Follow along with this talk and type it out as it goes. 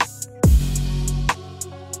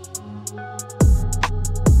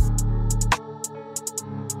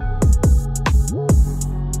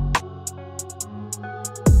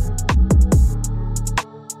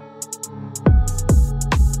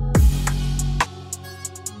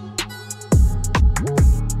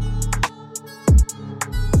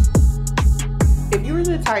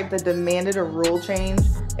type that demanded a rule change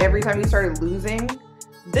every time you started losing,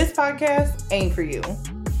 this podcast ain't for you.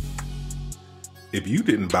 If you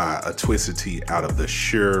didn't buy a Twisted Tea out of the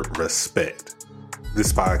sheer respect,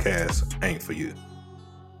 this podcast ain't for you.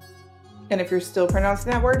 And if you're still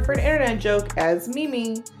pronouncing that word for an internet joke as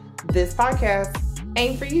Mimi, this podcast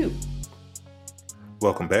ain't for you.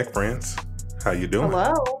 Welcome back, friends. How you doing?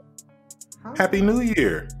 Hello. Happy New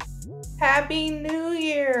Year. Happy New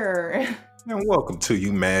Year. And welcome to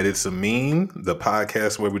You Mad It's a Meme, the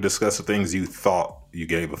podcast where we discuss the things you thought you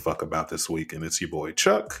gave a fuck about this week. And it's your boy,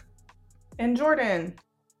 Chuck. And Jordan.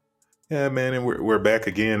 Yeah, man. And we're back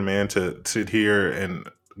again, man, to sit here and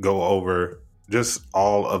go over just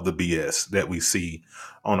all of the BS that we see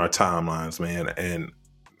on our timelines, man. And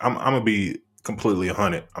I'm going to be completely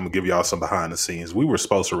 100. I'm going to give y'all some behind the scenes. We were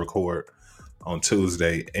supposed to record on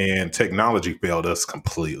Tuesday and technology failed us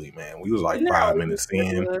completely, man. We was like 5 minutes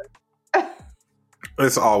in.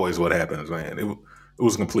 It's always what happens, man. It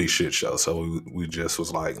was a complete shit show. So we just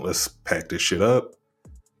was like, let's pack this shit up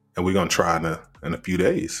and we're going to try in a few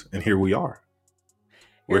days. And here we are.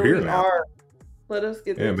 We're here now. Let us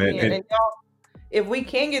get this in. And y'all, if we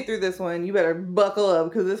can get through this one, you better buckle up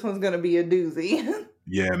because this one's going to be a doozy.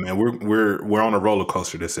 Yeah, man, we're on a roller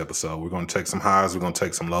coaster this episode. We're going to take some highs, we're going to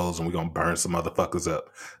take some lows, and we're going to burn some motherfuckers up.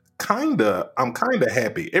 I'm kind of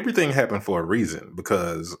happy. Everything happened for a reason,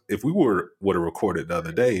 because if we would have recorded the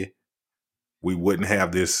other day, we wouldn't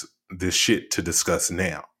have this shit to discuss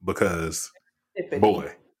now, because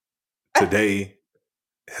boy, today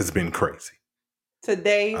has been crazy.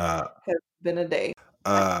 Today has been a day.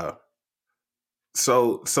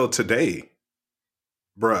 So today,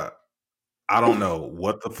 bruh, I don't know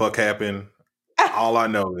what the fuck happened. All I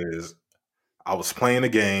know is I was playing a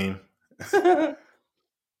game.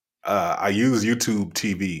 I use YouTube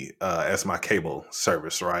TV as my cable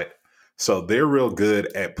service, right? So they're real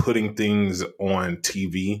good at putting things on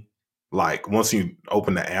TV. Like once you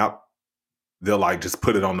open the app, they'll like just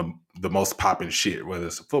put it on the most popping shit, whether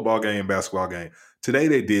it's a football game, basketball game. Today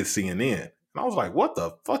they did CNN. And I was like, what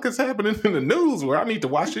the fuck is happening in the news where I need to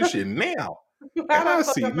watch this shit now? And I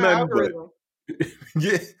see nothing but...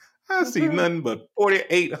 Yeah, I see nothing but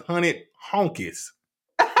 4,800 honkies.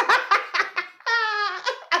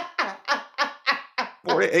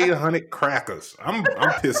 4,800 crackers. I'm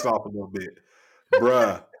pissed off a little bit.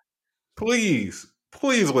 Bruh, please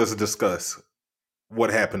let's discuss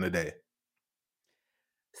what happened today.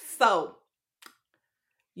 So,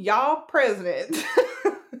 y'all president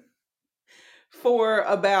for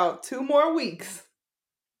about 2 more weeks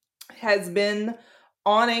has been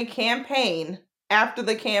on a campaign after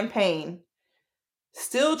the campaign,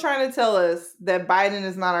 still trying to tell us that Biden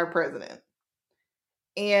is not our president.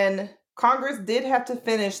 And Congress did have to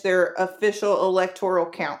finish their official electoral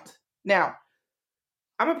count. Now,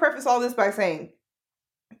 I'm going to preface all this by saying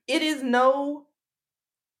it is no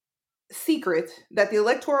secret that the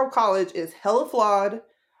Electoral College is hella flawed,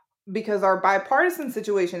 because our bipartisan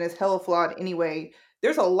situation is hella flawed anyway.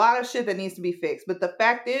 There's a lot of shit that needs to be fixed. But the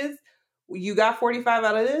fact is, you got 45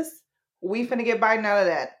 out of this. We finna get Biden out of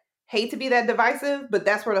that. Hate to be that divisive, but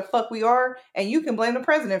that's where the fuck we are. And you can blame the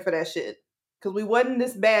president for that shit. Because we wasn't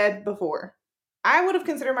this bad before. I would have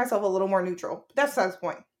considered myself a little more neutral. But that's besides the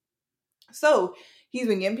point. So, he's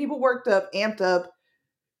been getting people worked up, amped up,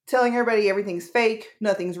 telling everybody everything's fake,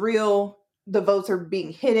 nothing's real, the votes are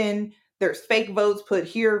being hidden, there's fake votes put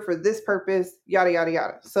here for this purpose, yada, yada,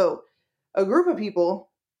 yada. So, a group of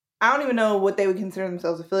people, I don't even know what they would consider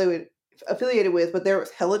themselves affiliated with, but there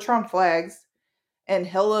was hella Trump flags and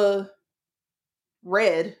hella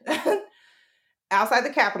red outside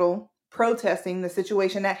the Capitol protesting the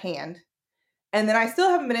situation at hand. And then I still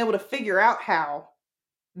haven't been able to figure out how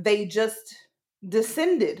they just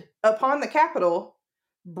descended upon the Capitol,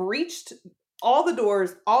 breached all the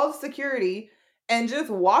doors, all the security, and just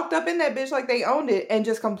walked up in that bitch like they owned it and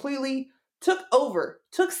just completely took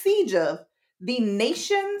siege of the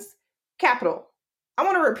nation's capital. I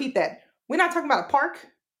want to repeat that. We're not talking about a park.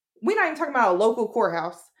 We're not even talking about a local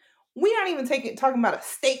courthouse. We're not even talking about a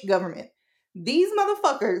state government. These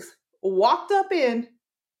motherfuckers walked up in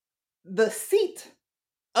the seat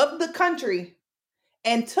of the country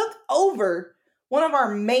and took over one of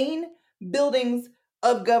our main buildings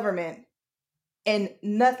of government, and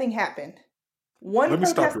nothing happened. One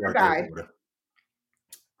protester died,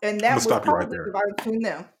 and that was probably the divide between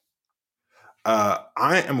them.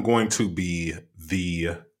 I am going to be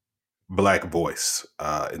the black voice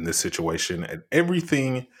in this situation, and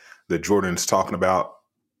everything that Jordan's talking about,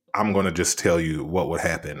 I'm going to just tell you what would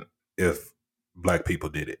happen if black people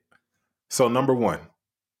did it. So number one,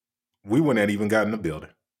 we wouldn't have even gotten the building.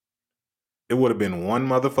 it would have been one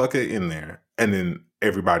motherfucker in there, and then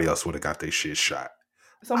everybody else would have got their shit shot.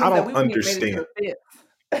 It's I almost that don't we wouldn't even made it to understand.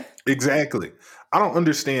 the fifth. Exactly. I don't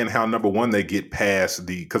understand how, number one, they get past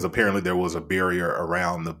because apparently there was a barrier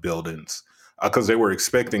around the buildings because they were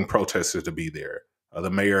expecting protesters to be there.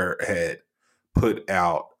 The mayor had put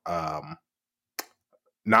out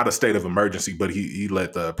not a state of emergency, but he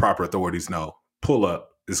let the proper authorities know, pull up,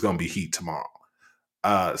 it's going to be heat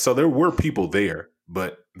tomorrow. So there were people there,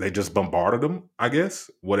 but they just bombarded them, I guess,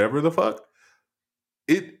 whatever the fuck.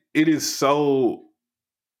 It is so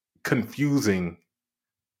confusing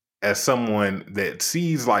as someone that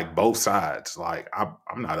sees like both sides. Like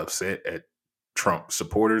I'm not upset at Trump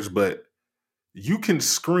supporters, but you can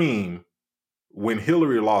scream when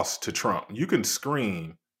Hillary lost to Trump. You can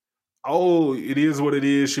scream, "Oh, it is what it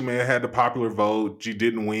is. She may have had the popular vote. She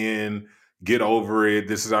didn't win. Get over it.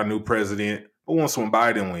 This is our new president." But once when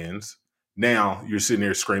Biden wins, now you're sitting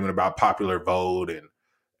there screaming about popular vote and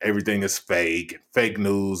everything is fake and fake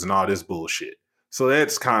news and all this bullshit. So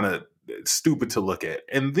that's kind of stupid to look at.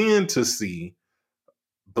 And then to see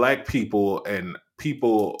black people and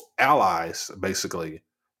people, allies, basically,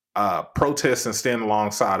 protest and stand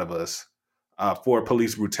alongside of us for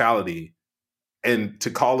police brutality and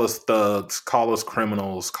to call us thugs, call us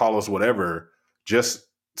criminals, call us whatever, just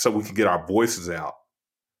so we can get our voices out.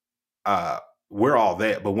 We're all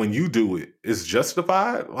that. But when you do it, it's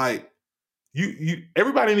justified. Like,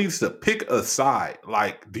 everybody needs to pick a side.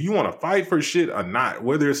 Like, do you want to fight for shit or not?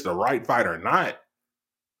 Whether it's the right fight or not.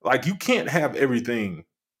 Like, you can't have everything.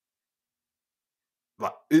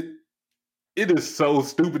 Like, it is so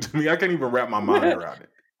stupid to me. I can't even wrap my mind around it.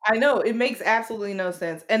 I know, it makes absolutely no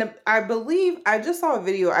sense. And I believe I just saw a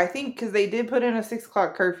video, I think, because they did put in a 6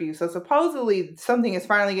 o'clock curfew. So supposedly something is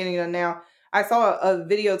finally getting done now. I saw a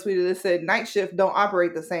video tweeted that said night shift don't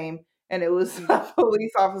operate the same. And it was a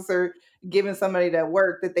police officer giving somebody that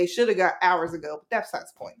work that they should have got hours ago. But that's not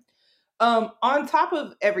the point. On top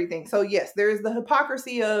of everything, so yes, there is the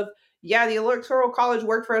hypocrisy of, yeah, the electoral college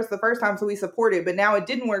worked for us the first time, so we support it, but now it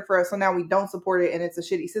didn't work for us, so now we don't support it, and it's a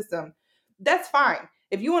shitty system. That's fine.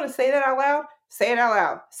 If you want to say that out loud, say it out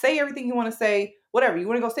loud. Say everything you want to say, whatever. You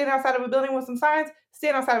want to go stand outside of a building with some signs?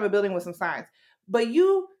 Stand outside of a building with some signs. But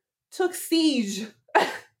you took siege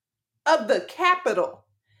of the Capitol.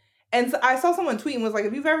 And so I saw someone tweet and was like,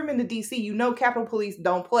 if you've ever been to DC, you know Capitol Police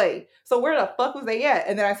don't play. So where the fuck was they at?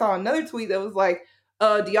 And then I saw another tweet that was like,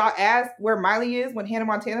 do y'all ask where Miley is when Hannah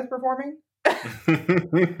Montana's performing?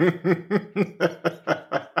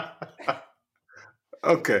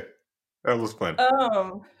 Okay. That was fun.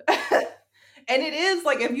 And it is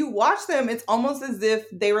like, if you watch them, it's almost as if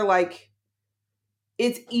they were like,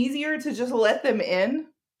 it's easier to just let them in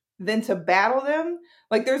than to battle them.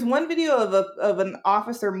 Like, there's one video of an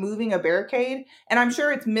officer moving a barricade, and I'm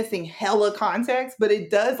sure it's missing hella context, but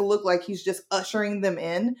it does look like he's just ushering them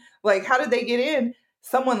in. Like, how did they get in?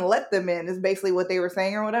 Someone let them in is basically what they were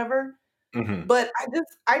saying or whatever. Mm-hmm. But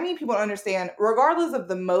I need people to understand, regardless of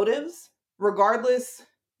the motives,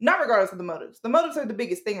 not regardless of the motives are the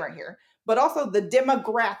biggest thing right here, but also the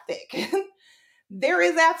demographic. There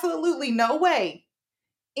is absolutely no way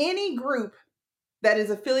any group that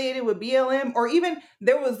is affiliated with BLM, or even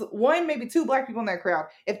there was one, maybe two black people in that crowd.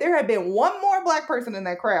 If there had been one more black person in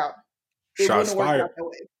that crowd, it wouldn't have worked out that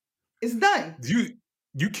way. It's done.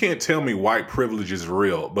 You can't tell me white privilege is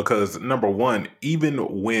real because, number one,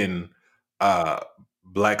 even when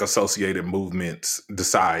black associated movements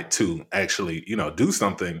decide to actually, do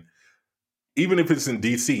something, even if it's in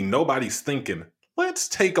DC, nobody's thinking, let's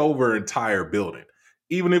take over an entire building.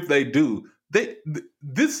 Even if they do,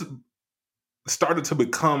 this started to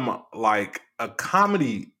become like a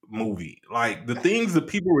comedy movie. Like the things that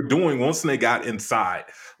people were doing once they got inside,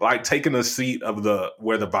 like taking a seat of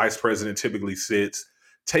where the vice president typically sits,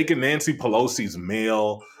 taking Nancy Pelosi's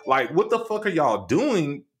mail. Like, what the fuck are y'all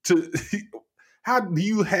doing how do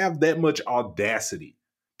you have that much audacity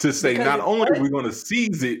to say, because not only are we going to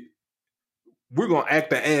seize it, we're going to act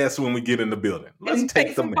the ass when we get in the building. Let's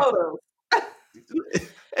take some photos.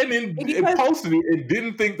 And then posted it and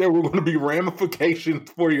didn't think there were going to be ramifications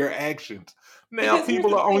for your actions. Now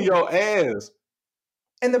people are on your ass.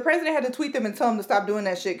 And the president had to tweet them and tell them to stop doing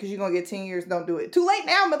that shit because you're going to get 10 years. Don't do it. Too late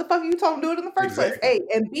now, motherfucker. You told them to do it in the first place. A.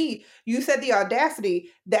 And B, you said the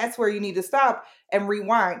audacity. That's where you need to stop and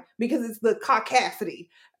rewind because it's the caucasity.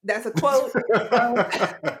 That's a quote.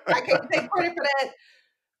 I can't take credit for that.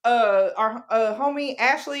 Our homie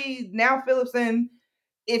Ashley, now Phillipson,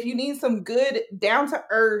 if you need some good,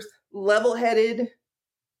 down-to-earth, level-headed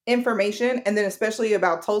information, and then especially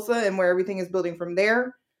about Tulsa and where everything is building from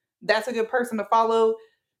there, that's a good person to follow.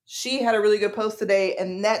 She had a really good post today,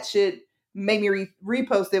 and that shit made me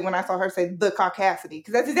repost it when I saw her say the caucasity,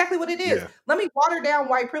 because that's exactly what it is. Yeah. Let me water down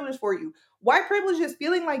white privilege for you. White privilege is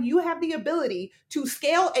feeling like you have the ability to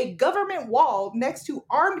scale a government wall next to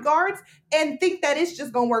armed guards and think that it's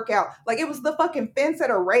just gonna work out. Like it was the fucking fence at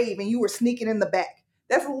a rave and you were sneaking in the back.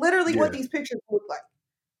 That's literally what Yeah. these pictures look like.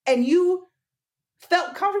 And you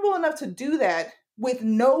felt comfortable enough to do that with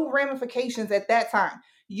no ramifications at that time.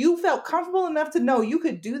 You felt comfortable enough to know you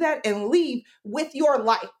could do that and leave with your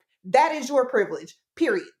life. That is your privilege,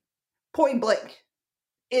 period. Point blank.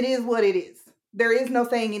 It is what it is. There is no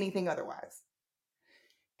saying anything otherwise.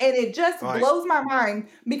 And it just Like, blows my mind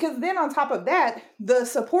because then on top of that, the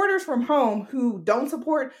supporters from home who don't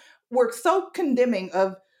support were so condemning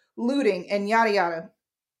of looting and yada yada.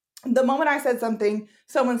 The moment I said something,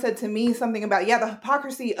 someone said to me something about, yeah, the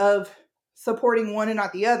hypocrisy of supporting one and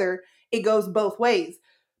not the other, it goes both ways.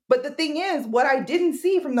 But the thing is, what I didn't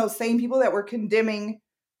see from those same people that were condemning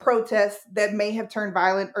protests that may have turned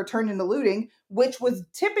violent or turned into looting, which was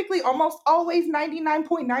typically almost always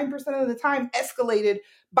 99.9% of the time escalated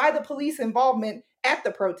by the police involvement at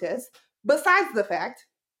the protests, besides the fact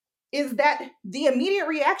is that the immediate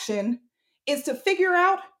reaction is to figure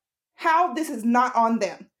out how this is not on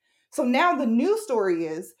them. So now the news story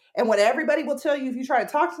is, and what everybody will tell you if you try to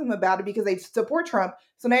talk to them about it because they support Trump.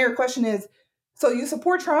 So now your question is, so you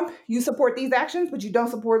support Trump, you support these actions, but you don't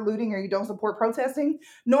support looting or you don't support protesting?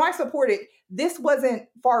 No, I support it. This wasn't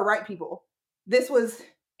far right people. This was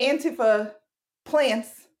Antifa plants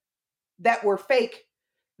that were fake,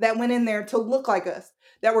 that went in there to look like us,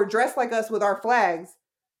 that were dressed like us with our flags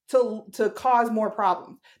to cause more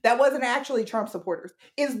problems. That wasn't actually Trump supporters,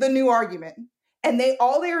 is the new argument. And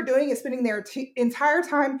all they are doing is spending their entire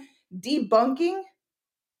time debunking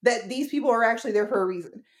that these people are actually there for a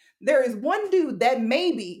reason. There is one dude that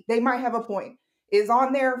maybe they might have a point, is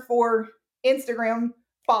on there for Instagram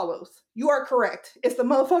follows. You are correct. It's the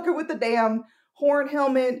motherfucker with the damn horn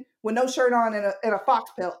helmet with no shirt on and a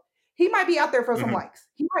fox pelt. He might be out there for some likes.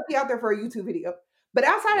 He might be out there for a YouTube video. But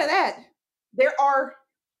outside of that, there are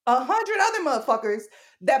 100 other motherfuckers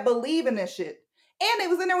that believe in this shit. And it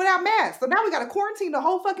was in there without masks. So now we got to quarantine the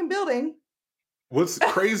whole fucking building. What's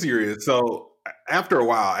crazier is, so after a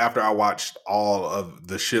while, after I watched all of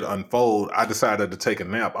the shit unfold, I decided to take a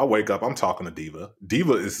nap. I wake up, I'm talking to Diva.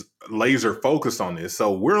 Diva is laser focused on this.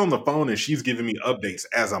 So we're on the phone and she's giving me updates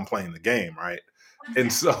as I'm playing the game, right?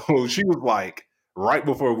 And so she was like, right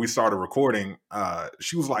before we started recording,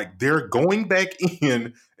 she was like, they're going back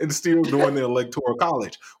in and still doing the electoral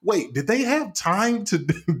college. Wait, did they have time to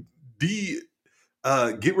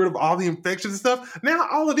get rid of all the infections and stuff? Now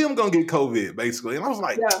all of them gonna get COVID, basically. And I was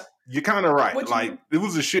like, yeah, you're kind of right. Like, it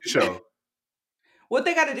was a shit show. What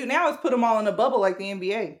they got to do now is put them all in a bubble like the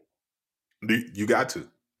NBA. You got to.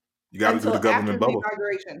 You got to do the government bubble.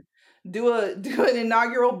 Inauguration. Do an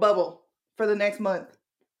inaugural bubble for the next month.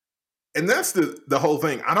 And that's the whole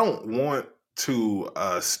thing. I don't want to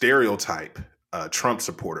stereotype Trump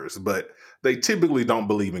supporters, but they typically don't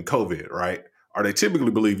believe in COVID, right? Or they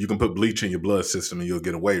typically believe you can put bleach in your blood system and you'll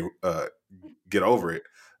get over it.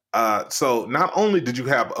 So not only did you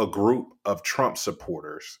have a group of Trump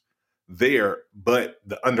supporters there, but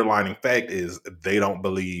the underlining fact is they don't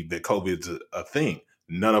believe that COVID's a thing.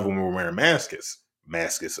 None of them were wearing masks.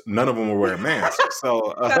 None of them were wearing masks.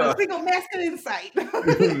 So not a single mask in sight.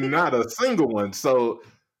 Not a single one. So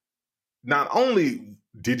not only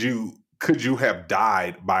could you have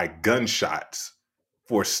died by gunshots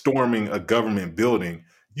for storming a government building,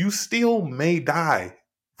 you still may die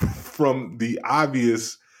from the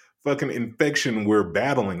obvious fucking infection we're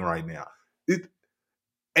battling right now.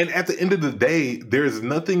 And at the end of the day, there's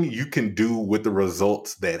nothing you can do with the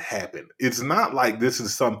results that happen. It's not like this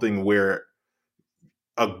is something where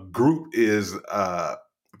a group is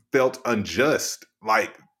felt unjust.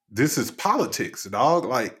 Like, this is politics, dog.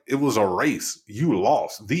 Like, it was a race. You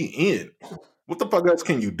lost. The end. What the fuck else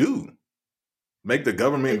can you do? Make the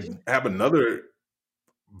government have another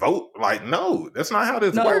vote? Like, no, that's not how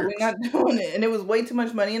this works. No, we're not doing it. And it was way too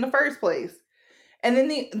much money in the first place. And then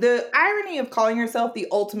the irony of calling yourself the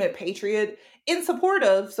ultimate patriot in support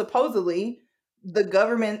of, supposedly, the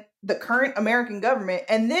government, the current American government,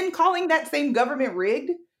 and then calling that same government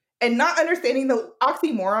rigged and not understanding the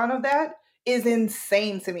oxymoron of that is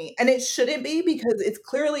insane to me. And it shouldn't be, because it's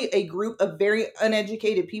clearly a group of very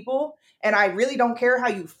uneducated people. And I really don't care how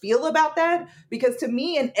you feel about that, because to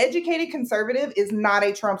me, an educated conservative is not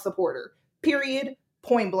a Trump supporter, period,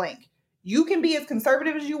 point blank. You can be as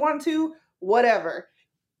conservative as you want to, whatever.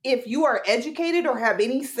 If you are educated or have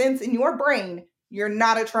any sense in your brain, you're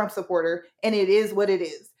not a Trump supporter, and it is what it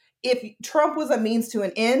is. if Trump was a means to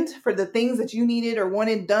an end for the things that you needed or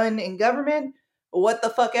wanted done in government, what the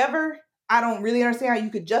fuck ever. I don't really understand how you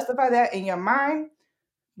could justify that in your mind.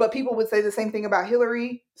 But people would say the same thing about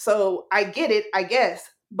Hillary. So I get it, I guess.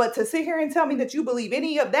 But to sit here and tell me that you believe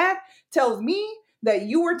any of that tells me that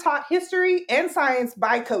you were taught history and science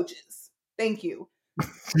by coaches. Thank you.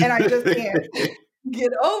 And I just can't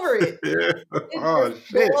get over it. It Oh just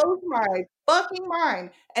shit. blows my fucking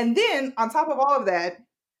mind. And then on top of all of that,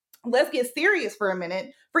 let's get serious for a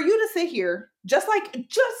minute. For you to sit here, just like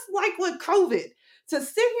with COVID, to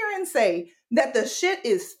sit here and say that the shit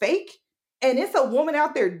is fake and it's a woman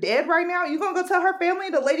out there dead right now, you gonna go tell her family,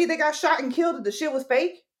 the lady that got shot and killed, that the shit was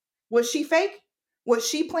fake? Was she fake? Was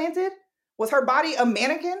she planted? Was her body a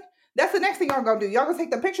mannequin? That's the next thing y'all gonna do. Y'all gonna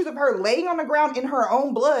take the pictures of her laying on the ground in her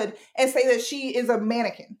own blood and say that she is a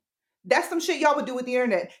mannequin. That's some shit y'all would do with the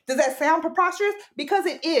internet. Does that sound preposterous? Because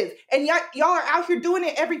it is. And y'all are out here doing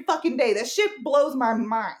it every fucking day. That shit blows my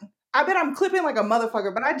mind. I bet I'm clipping like a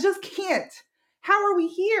motherfucker, but I just can't. How are we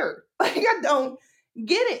here? Like, I don't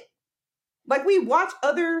get it. Like, we watch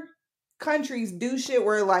other countries do shit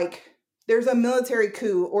where, like, there's a military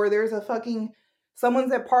coup or there's a fucking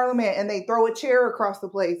someone's at parliament and they throw a chair across the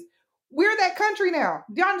place. We're that country now.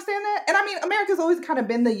 Do y'all understand that? And I mean, America's always kind of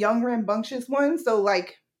been the young, rambunctious one. So,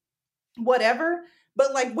 like, whatever.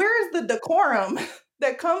 But like, where is the decorum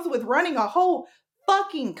that comes with running a whole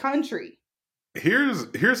fucking country?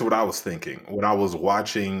 Here's what I was thinking when I was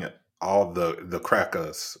watching all the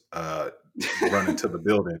crackers run into the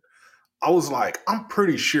building. I was like, I'm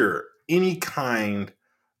pretty sure any kind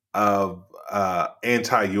of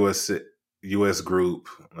anti-US group,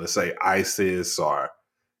 let's say ISIS or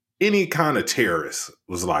any kind of terrorist,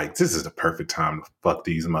 was like, this is the perfect time to fuck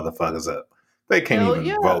these motherfuckers up. They can't Hell even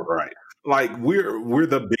yeah. vote right. Like we're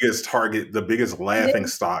the biggest target, the biggest laughing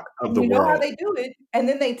stock of the You know how world. they do it. And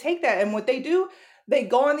then they take that, and what they do, they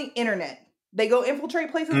go on the internet. They go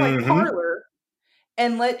infiltrate places like Mm-hmm. Parler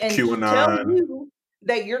and tell QAnon. you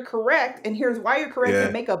that you're correct, and here's why you're correct, and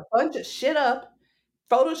Yeah. make a bunch of shit up,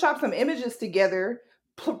 Photoshop some images together,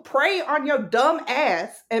 prey on your dumb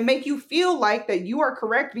ass, and make you feel like that you are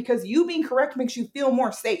correct because you being correct makes you feel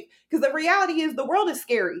more safe. Because the reality is the world is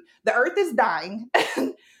scary. The earth is dying.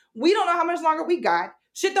 We don't know how much longer we got.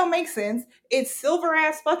 Shit don't make sense. It's silver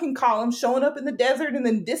ass fucking columns showing up in the desert and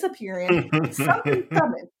then disappearing. Something's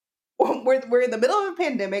coming. We're in the middle of a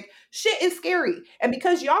pandemic. Shit is scary. And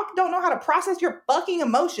because y'all don't know how to process your fucking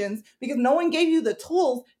emotions, because no one gave you the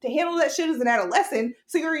tools to handle that shit as an adolescent,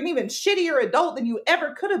 so you're an even shittier adult than you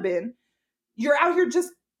ever could have been, you're out here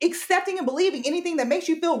just accepting and believing anything that makes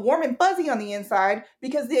you feel warm and fuzzy on the inside,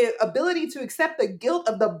 because the ability to accept the guilt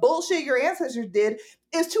of the bullshit your ancestors did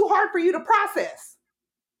is too hard for you to process.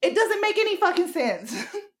 It doesn't make any fucking sense.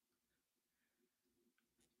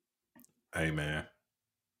 Hey man,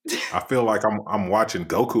 I feel like I'm watching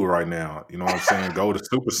Goku right now. You know what I'm saying? Go to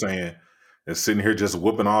Super Saiyan and sitting here just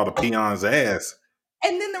whooping all the peons' ass.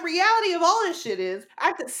 And then the reality of all this shit is I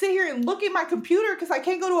have to sit here and look at my computer because I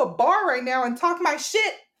can't go to a bar right now and talk my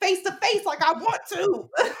shit face to face like I want to.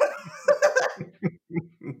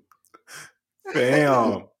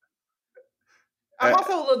 Damn. I'm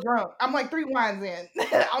also a little drunk. I'm like 3 wines in.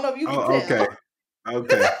 I don't know if you can Oh, tell. okay.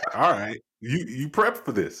 Okay. All right. You prepped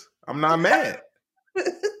for this. I'm not mad.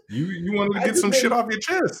 You wanted to I get just some shit been off your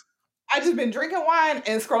chest. I just been drinking wine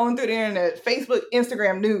and scrolling through the internet. Facebook,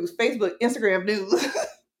 Instagram news. Facebook, Instagram news.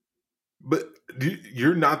 But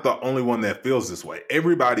you're not the only one that feels this way.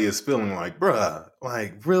 Everybody is feeling like, bruh,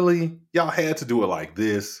 like, really? Y'all had to do it like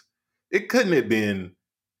this? It couldn't have been,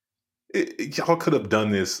 y'all could have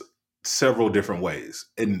done this several different ways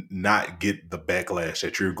and not get the backlash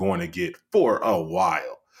that you're going to get for a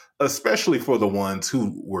while, especially for the ones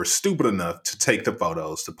who were stupid enough to take the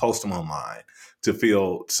photos, to post them online, to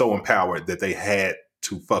feel so empowered that they had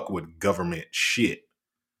to fuck with government shit.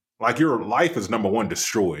 Like your life is number one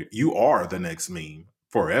destroyed. You are the next meme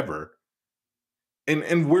forever.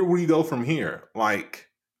 And where do we go from here? Like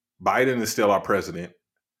Biden is still our president,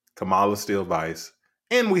 Kamala's still vice,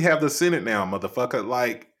 and we have the Senate now, motherfucker.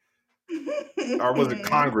 Like, or was it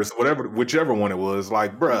Congress, whatever, whichever one it was.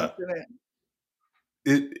 Like, bruh,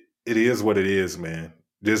 it is what it is, man.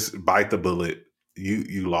 Just bite the bullet.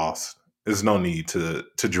 You lost. There's no need to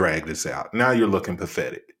drag this out. Now you're looking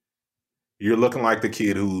pathetic. You're looking like the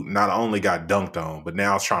kid who not only got dunked on, but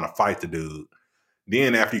now is trying to fight the dude.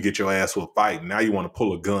 Then after you get your ass with fighting, now you want to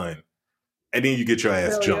pull a gun, and then you get your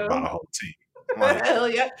ass Hell jumped yeah. by the whole team. Like, Hell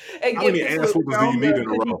yeah. And how get many pissed ass with whoopers your do you own need gun in a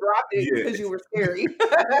because you row? dropped it Yeah, because you were scary.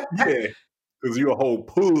 yeah. Because you're a whole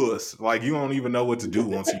puss. Like, you don't even know what to do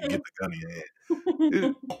once you get the gun in your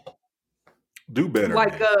hand. Do better,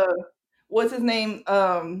 Like man. what's his name?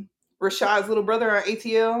 Rashad's little brother on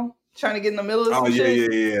ATL trying to get in the middle of Oh some yeah,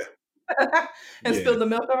 shit yeah, and yeah, spilled the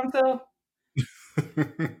milk on himself.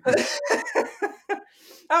 yeah.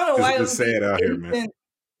 I don't know why it It's would be sad out here, any man. sense,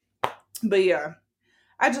 but yeah,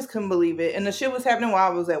 I just couldn't believe it. And the shit was happening while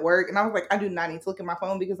I was at work, and I was like, I do not need to look at my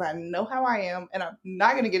phone because I know how I am, and I'm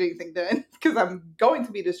not going to get anything done because I'm going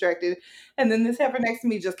to be distracted. And then this happened next to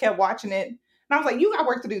me, just kept watching it, and I was like, you got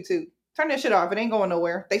work to do too. Turn that shit off. It ain't going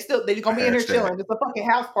nowhere. They're gonna be in there Hashtag chilling. It's a fucking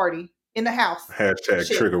house party in the house. hashtag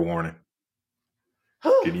Shit. trigger warning.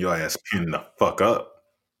 Getting your ass pinned the fuck up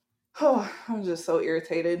Oh, I'm just so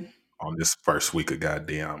irritated. on this first week of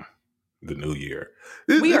goddamn the new year.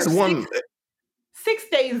 We are It's one. 6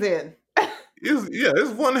 days in.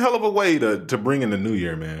 It's one hell of a way to bring in the new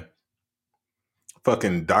year, man.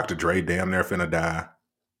 Fucking Dr. Dre damn near finna die.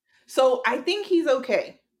 So I think he's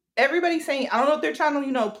okay. Everybody's saying, I don't know if they're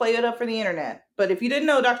trying to, play it up for the internet. But if you didn't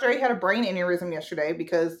know, Dr. A had a brain aneurysm yesterday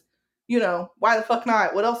because, why the fuck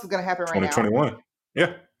not? What else is going to happen right now? 2021.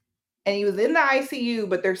 Yeah. And he was in the ICU,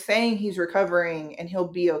 but they're saying he's recovering and he'll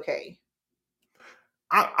be okay.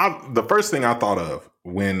 The first thing I thought of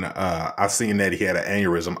when I seen that he had an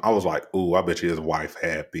aneurysm, I was like, "Ooh, I bet you his wife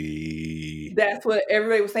happy." That's what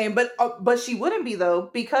everybody was saying, but she wouldn't be though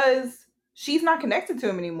because she's not connected to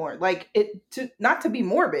him anymore. Like not to be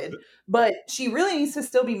morbid, but she really needs to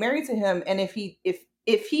still be married to him. And if he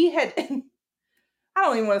had, I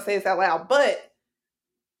don't even want to say this out loud, but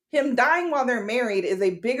him dying while they're married is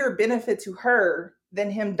a bigger benefit to her than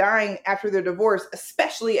him dying after their divorce,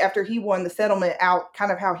 especially after he won the settlement out kind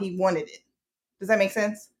of how he wanted it. Does that make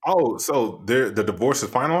sense? Oh, so the divorce is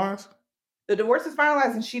finalized? The divorce is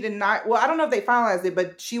finalized and she did not, well, I don't know if they finalized it,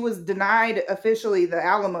 but she was denied officially the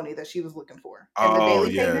alimony that she was looking for. And the Oh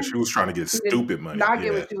daily yeah, payment, she was trying to get she did stupid money. not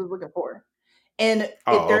get Yeah. what she was looking for. And if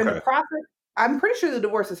Oh, they're in the okay. process, I'm pretty sure the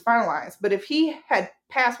divorce is finalized. But if he had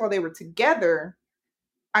passed while they were together,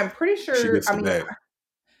 I'm pretty She sure, gets the bag.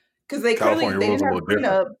 because they California rules didn't a have a little different.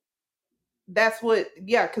 prenup. That's what,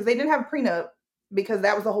 yeah, because they didn't have a prenup because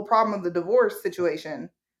that was the whole problem of the divorce situation.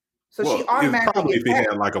 So she Well, it's automatically probably gets if he that.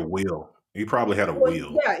 had like a will. He probably had a Well,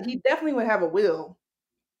 will. yeah, he definitely would have a will.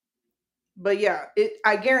 But yeah,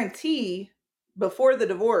 I guarantee before the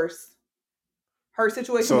divorce, her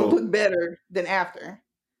situation will So look better than after.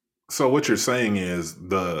 so what you're saying is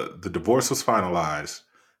the divorce was finalized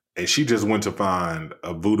and she just went to find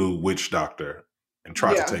a voodoo witch doctor and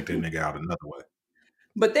tried to Yeah. take that nigga out another way.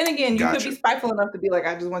 But then again, you could Gotcha. be spiteful enough to be like,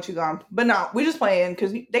 I just want you gone. But no, we're just playing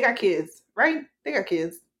because they got kids, right? They got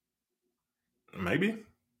kids. Maybe.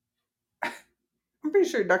 I'm pretty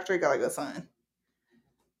sure Dr. Dre got like a son.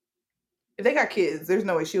 If they got kids, there's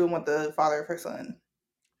no way she would want the father of her son,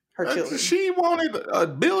 her children. She wanted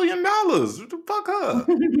 $1 billion. Fuck her.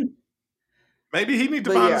 Maybe he need to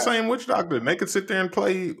But find the yeah. same witch doctor and they could sit there and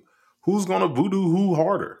play who's gonna voodoo who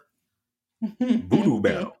harder. Voodoo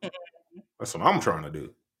battle. That's what I'm trying to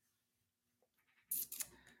do.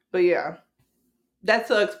 But yeah, that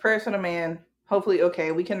sucks. Prayers for the man. Hopefully,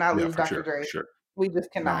 okay. We cannot Yeah, lose for Dr. sure. Dre. For sure. We just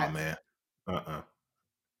Nah, cannot. man.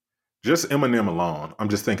 Just Eminem alone. I'm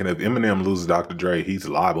just thinking if Eminem loses Dr. Dre, he's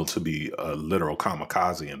liable to be a literal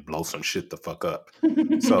kamikaze and blow some shit the fuck up.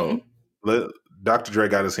 So Dr. Dre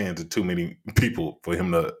got his hands in too many people for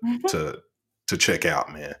him to check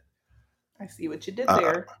out, man. I see what you did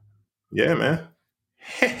there. Yeah, man.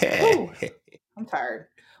 I'm tired.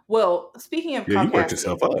 Well, speaking of Yeah, you worked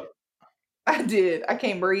yourself up. I did. I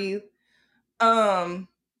can't breathe. Like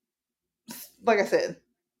I said,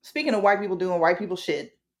 speaking of white people doing white people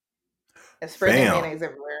shit and spreading their mayonnaise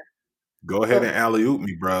everywhere. Go ahead and alley-oop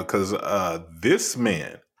me, bro, because this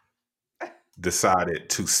man decided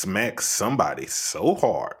to smack somebody so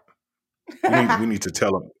hard. We need to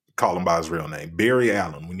call him by his real name. Barry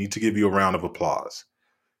Allen. We need to give you a round of applause.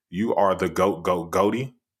 You are the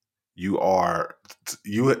goaty.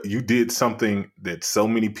 You did something that so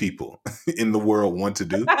many people in the world want to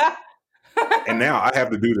do. And now I have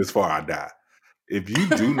to do this before I die. If you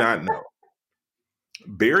do not know,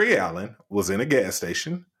 Barry Allen was in a gas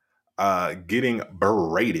station getting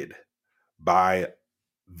berated by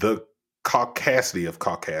the caucasity of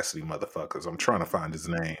caucasity motherfuckers. I'm trying to find his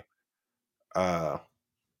name. Can't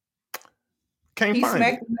he find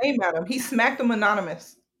smacked it. his name at him. He smacked him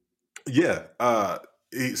anonymous. Yeah.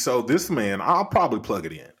 So this man, I'll probably plug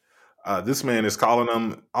it in. This man is calling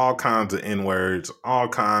them all kinds of N-words, all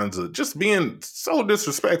kinds of just being so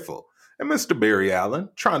disrespectful. And Mr. Barry Allen,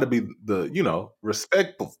 trying to be the,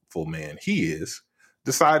 respectful man he is,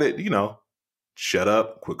 decided, shut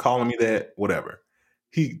up, quit calling me that, whatever.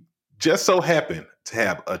 He just so happened to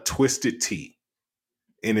have a twisted T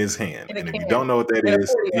in his hand. In a And if you can. don't know what that In a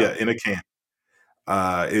is, 40 yeah, ounce. in a can.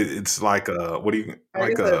 It's like a what do you I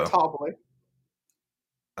like guess a tall boy.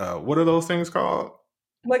 what are those things called?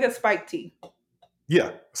 Like a spiked tea.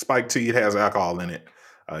 Yeah, spiked tea. It has alcohol in it.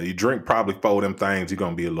 You drink probably 4 of them things, you're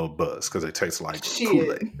gonna be a little buzzed because it tastes like Kool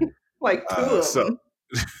Shit. Aid. Like two of So,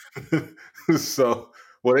 them. so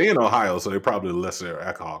well, they in Ohio, so they probably lesser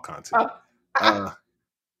alcohol content. Oh. Uh,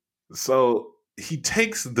 so he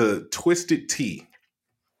takes the twisted tea.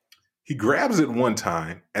 He grabs it one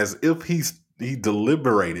time as if he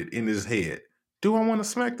deliberated in his head. Do I want to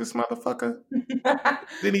smack this motherfucker?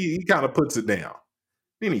 Then he kind of puts it down.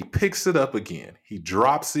 Then he picks it up again. He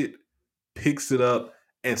drops it, picks it up,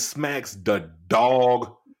 and smacks the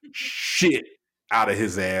dog shit out of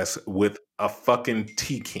his ass with a fucking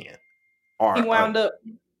tea can. He Or wound up.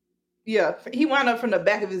 Yeah, he wound up from the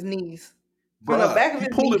back of his knees. From the bruh, back of he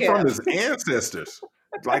his pulled it from kneecaps. his ancestors.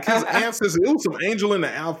 Like his ancestors, it was some angel in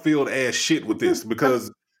the outfield ass shit with this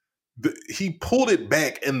because he pulled it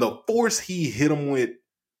back and the force he hit him with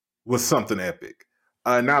was something epic.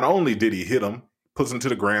 Not only did he hit him, puts him to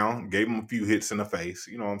the ground, gave him a few hits in the face.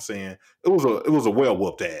 You know what I'm saying? It was a well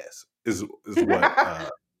whooped ass. Is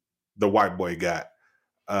what the white boy got.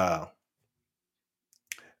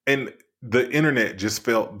 And the internet just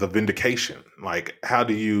felt the vindication. Like, how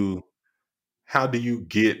do you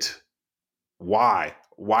get why?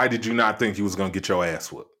 Why did you not think you was gonna get your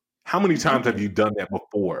ass whooped? How many times have you done that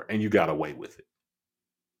before and you got away with it?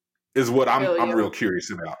 Is what Hell I'm yeah. real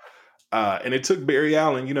curious about. And it took Barry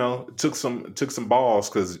Allen, took some balls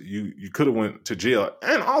because you could have went to jail.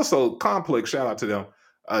 And also Complex, shout out to them.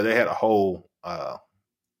 They had a whole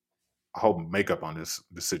makeup on this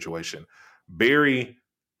situation. Barry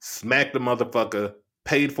smacked the motherfucker,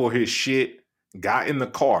 paid for his shit, got in the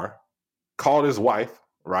car, called his wife,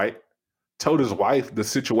 right? Told his wife the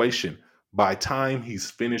situation. By time he's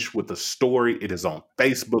finished with the story, it is on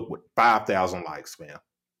Facebook with 5,000 likes, man.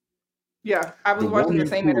 Yeah, I was The watching the woman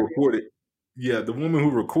same who interview. recorded, yeah, the woman who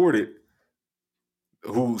recorded,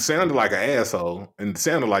 who sounded like an asshole and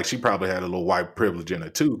sounded like she probably had a little white privilege in her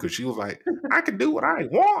too, because she was like, I can do what I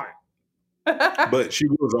want. But she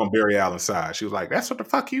was on Barry Allen's side. She was like, that's what the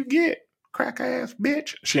fuck you get, crack ass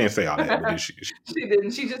bitch. She didn't say all that, but did she? She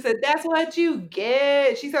didn't. She just said, "That's what you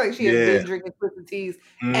get." She sounded like she had Yeah. been drinking twisted teas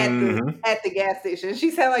Mm-hmm. at the gas station. She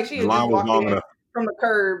sounded like she The had just line was walked long in enough. from the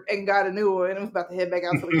curb and got a new one and was about to head back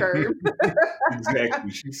out to the curb.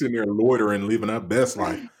 Exactly. She's sitting there loitering, living her best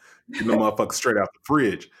life, getting the motherfucker straight out the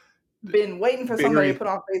fridge. Been waiting for somebody to Barry, put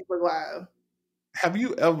on Facebook Live. have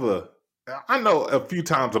you ever? I know a few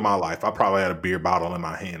times in my life, I probably had a beer bottle in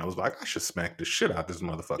my hand. I was like, I should smack the shit out this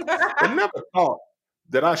motherfucker, but never thought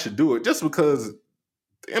that I should do it just because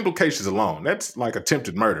the implications alone. That's like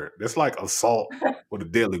attempted murder. That's like assault with a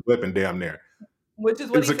deadly weapon, damn near. Which is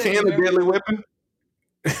what Is he a said. can a deadly weapon?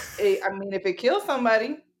 I mean, if it kills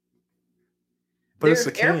somebody, But it's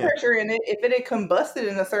there's a air can. pressure in it. If it had combusted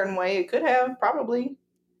in a certain way, it could have probably.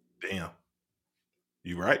 Damn.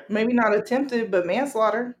 You right? Maybe not attempted, but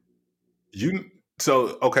manslaughter.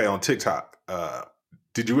 So okay, on TikTok,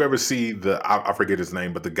 did you ever see I forget his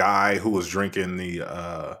name, but the guy who was drinking the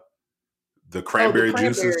cranberry The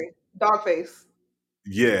juices? cranberry. Dogface.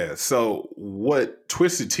 Yeah. So what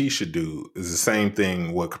Twisted Tea should do is the same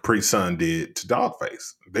thing what Capri Sun did to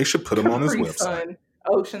Dogface. They should put him on his Capri website. Sun.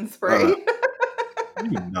 Ocean spray.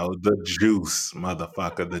 The juice,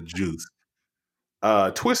 motherfucker, the juice.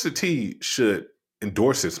 Twisted Tea should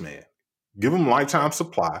endorse this man. Give him lifetime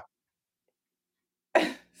supply.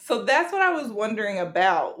 So that's what I was wondering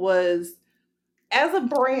about was as a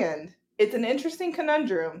brand, it's an interesting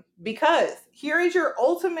conundrum because here is your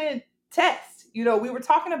ultimate test. You know, we were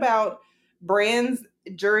talking about brands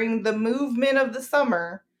during the movement of the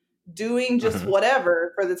summer doing just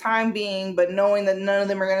whatever for the time being, but knowing that none of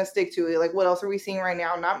them are going to stick to it. Like, what else are we seeing right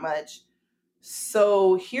now? Not much.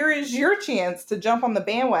 So here is your chance to jump on the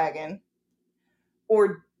bandwagon.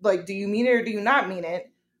 Or, like, do you mean it or do you not mean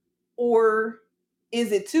it? Or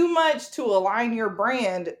is it too much to align your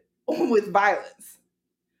brand with violence?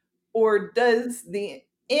 Or does the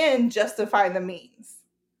end justify the means?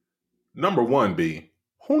 Number one, B,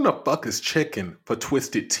 who the fuck is checking for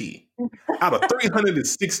Twisted Tea? Out of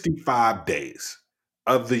 365 days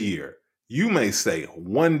of the year, you may say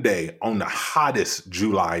one day on the hottest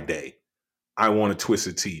July day, I want a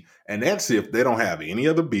Twisted Tea. And that's if they don't have any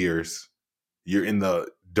other beers. You're in the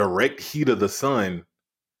direct heat of the sun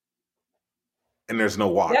and there's no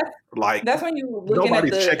water. That's when you were looking at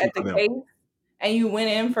nobody's the checking for them. case and you went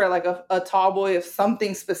in for like a tall boy of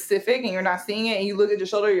something specific and you're not seeing it and you look at your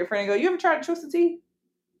shoulder of your friend and go, you ever tried Twisted Tea?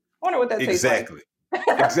 I wonder what that tastes like.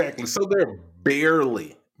 Exactly. So they're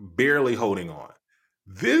barely holding on.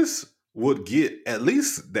 This would get at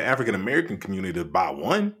least the African American community to buy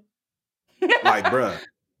one. Like, bruh,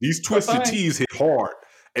 these For twisted fun. teas hit hard.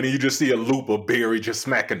 And then you just see a loop of Barry just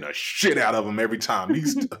smacking the shit out of them every time.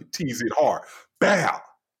 These teas hit hard. Bow. Do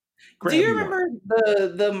Grab you me one.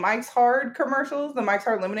 remember the Mike's Hard commercials, the Mike's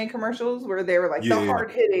Hard lemonade commercials, where they were like the Yeah.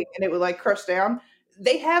 hard hitting and it would like crush down?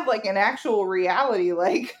 They have like an actual reality,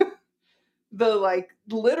 like the like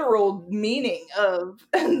literal meaning of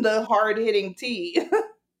the hard hitting tea.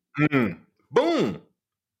 Boom.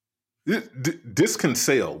 This can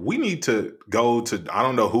sell. We need to go to, I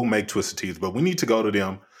don't know who make Twisted Teas, but we need to go to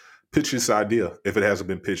them, pitch this idea if it hasn't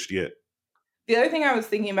been pitched yet. The other thing I was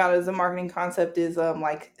thinking about as a marketing concept is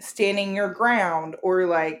like standing your ground, or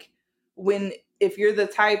like when if you're the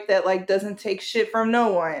type that like doesn't take shit from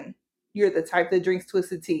no one, you're the type that drinks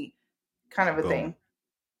twisted tea, kind of a Boom. thing.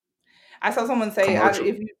 I saw someone say, Commercial.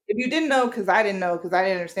 if you didn't know, because I didn't know, because I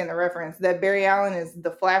didn't understand the reference, that Barry Allen is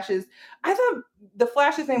the Flash's. I thought the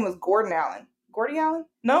Flash's name was Gordon Allen. Gordy Allen?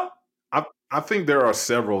 No. I think there are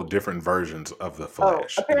several different versions of the Oh,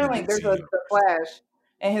 Flash in the apparently DC there's a the universe. Flash,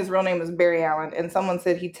 and his real name is Barry Allen. And someone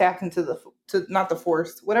said he tapped into to not the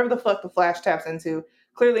Force, whatever the fuck the Flash taps into.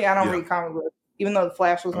 Clearly, I don't Yeah. read comic books, even though the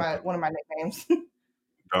Flash was Okay. one of my nicknames.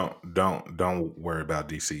 Don't worry about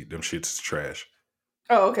DC. Them shit's trash.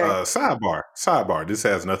 Oh, okay. Sidebar. This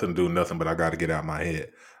has nothing to do with nothing, but I got to get out of my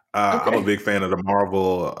head. I'm a Okay. big fan of the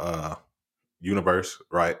Marvel universe,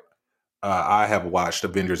 right? I have watched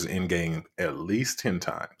Avengers Endgame at least 10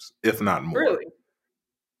 times, if not more. Really?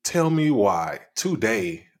 Tell me why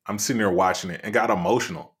today I'm sitting there watching it and got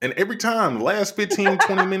emotional. And every time, the last 15,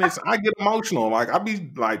 20 minutes, I get emotional. Like, I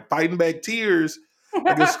be like fighting back tears.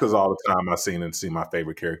 I guess because all the time I've seen and seen my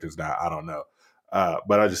favorite characters die. I don't know.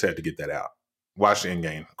 But I just had to get that out. Watch the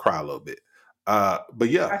Endgame, cry a little bit. But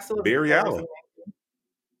yeah, I still have Barry never Allen.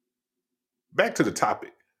 Back to the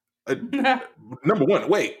topic. Number one,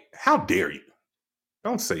 wait, how dare you?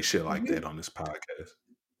 Don't say shit like that on this podcast.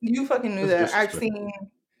 You fucking knew That's that. I've disrespectful. seen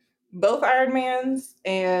both Iron Mans,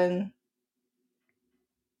 and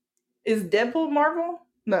is Deadpool Marvel?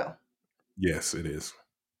 No. Yes, it is.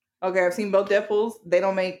 Okay, I've seen both Deadpools. They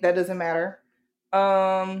don't make that doesn't matter.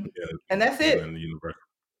 Yeah, And that's even it. in the universe.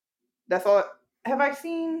 That's all. Have I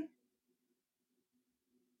seen?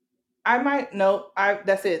 I might no. I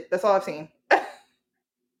that's it. That's all I've seen.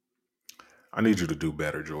 I need you to do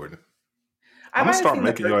better, Jordan. I I'm gonna might have start seen the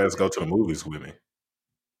making first your ass one. go to the movies with me.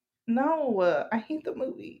 No, I hate the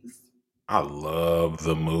movies. I love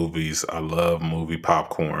the movies. I love movie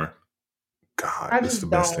popcorn. God, I it's the just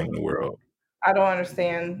best thing in don't. the world. I don't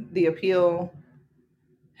understand the appeal.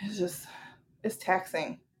 It's just it's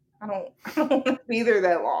taxing. I don't. I don't want to be there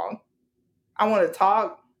that long. I want to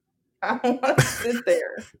talk. I don't want to sit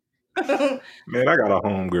there. Man, I got a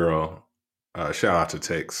homegirl. Shout out to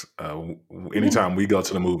Tex. Anytime we go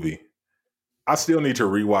to the movie, I still need to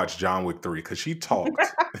rewatch John Wick 3 because she talked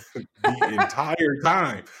the entire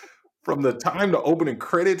time. From the time the opening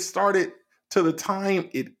credits started to the time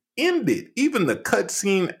it ended. Even the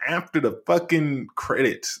cutscene after the fucking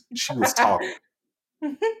credits, she was talking.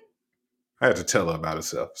 I had to tell her about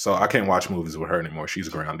herself. So I can't watch movies with her anymore. She's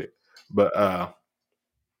grounded. But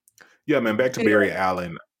yeah, man, back to Anyway, Barry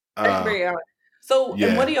Allen. that's very honest. So,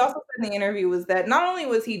 and what Yeah. he also said in the interview was that not only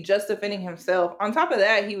was he just defending himself, on top of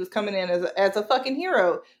that, he was coming in as a fucking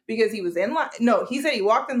hero because he was in line. No, he said he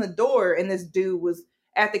walked in the door and this dude was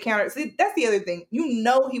at the counter. See, that's the other thing. You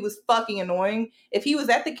know, he was fucking annoying. If he was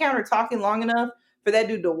at the counter talking long enough for that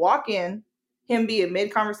dude to walk in, him be in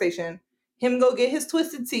mid conversation, him go get his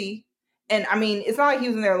twisted tea. And I mean, it's not like he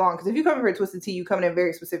was in there long because if you come in for a twisted tea, you come in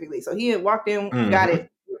very specifically. So he had walked in, got Mm-hmm.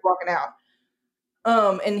 it, he was walking out.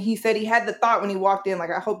 And he said he had the thought when he walked in,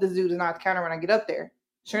 like, I hope this dude is not at the counter when I get up there.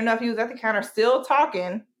 Sure enough, he was at the counter still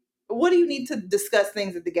talking. What do you need to discuss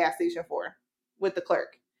things at the gas station for with the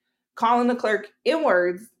clerk? Calling the clerk in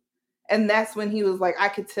words. And that's when he was like, I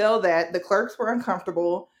could tell that the clerks were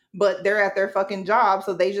uncomfortable, but they're at their fucking job,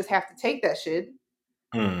 so they just have to take that shit.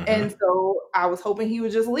 Mm-hmm. And so I was hoping he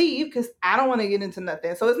would just leave because I don't want to get into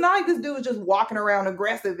nothing. So it's not like this dude was just walking around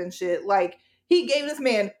aggressive and shit. Like, he gave this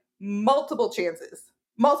man multiple chances.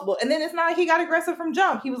 Multiple. And then it's not like he got aggressive from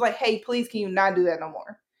jump. He was like, hey, please, can you not do that no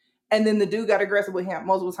more? And then the dude got aggressive with him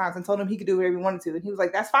multiple times and told him he could do whatever he wanted to. And he was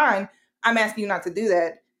like, that's fine. I'm asking you not to do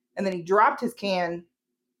that. And then he dropped his can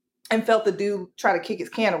and felt the dude try to kick his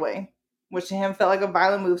can away, which to him felt like a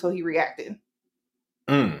violent move, so he reacted.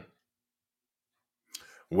 Mm.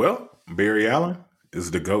 Well, Barry Allen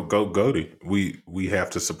is the goatee. We have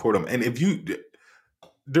to support him. And if you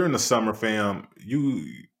during the summer, fam,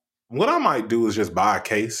 what I might do is just buy a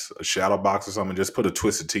case, a shadow box or something, and just put a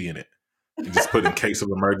Twisted Tea in it, and just put in case of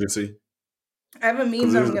emergency I have a meme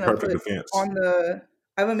because that it is I'm the gonna perfect put defense. on the.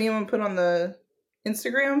 I have a meme I'm gonna put on the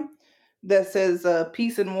Instagram that says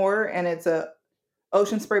 "Peace and War," and it's a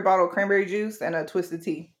ocean spray bottle of cranberry juice and a twisted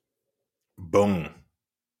tea. Boom,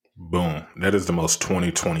 boom. That is the most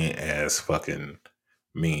 2020 ass fucking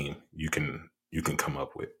meme you can come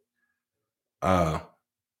up with.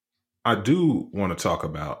 I do want to talk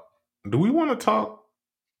about. Do we want to talk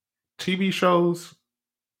TV shows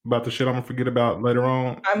about the shit I'm gonna forget about later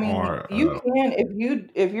on, I mean, or you can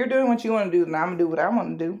if you're doing what you want to do, then I'm gonna do what I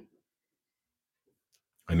want to do.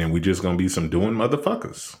 and then we just gonna be some doing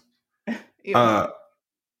motherfuckers. Yeah. Uh,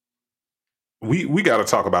 we got to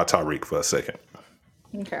talk about Tariq for a second,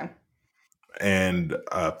 Okay. and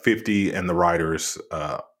 50 and the writers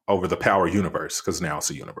over the Power universe, because now it's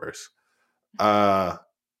a universe. I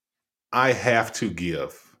have to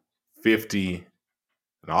give 50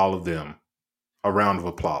 and all of them a round of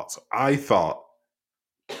applause. I thought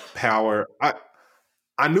Power.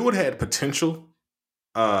 I knew it had potential.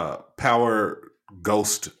 Power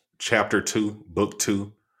Ghost Chapter 2, Book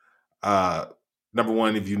 2. Uh, Number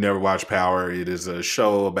one, if you never watched Power, it is a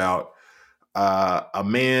show about a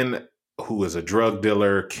man who is a drug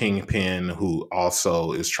dealer, kingpin, who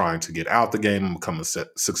also is trying to get out the game and become a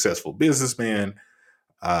successful businessman.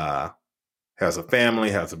 Uh, has a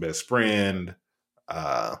family, has a best friend,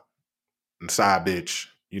 uh, and side bitch.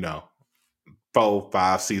 4,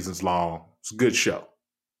 5 seasons long. It's a good show.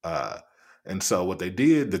 Uh, and so what they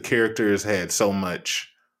did, the characters had so much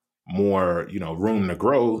more, room to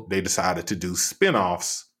grow. They decided to do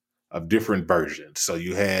spin-offs of different versions. So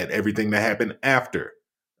you had everything that happened after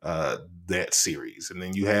uh, that series, and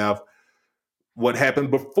then you have what happened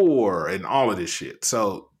before, and all of this shit.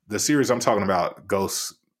 So the series I'm talking about,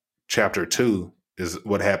 Ghost Chapter 2, is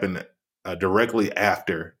what happened directly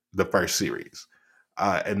after the first series.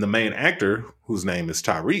 And the main actor, whose name is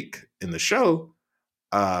Tariq in the show,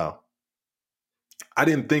 uh, I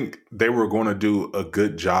didn't think they were going to do a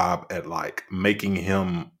good job at like making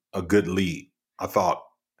him a good lead. I thought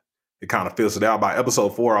it kind of fizzled out by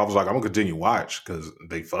episode 4. I was like, I'm gonna continue watch because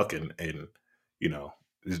they fucking, and you know,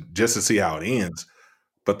 just to see how it ends.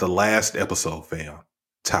 But the last episode, fam,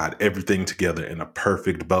 tied everything together in a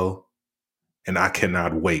perfect bow, and I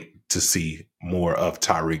cannot wait to see more of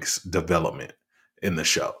Tyreek's development in the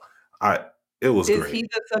show. I It was Is great. he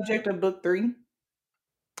the subject of book 3?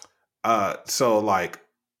 So like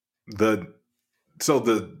the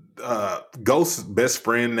Ghost's best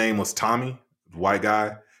friend name was Tommy, the white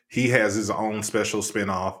guy. He has his own special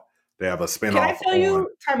spinoff. They have a Can I spinoff tell on. you,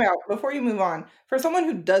 time out before you move on? For someone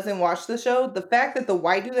who doesn't watch the show, the fact that the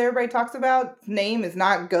white dude that everybody talks about name is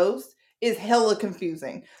not Ghost is hella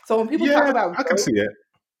confusing. So when people talk Yeah, about I can Ghost, see that.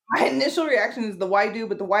 my initial reaction is the white dude,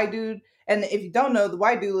 but the white dude, and if you don't know, the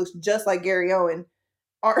white dude looks just like Gary Owen.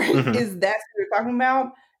 Are Hmm. is that what you're talking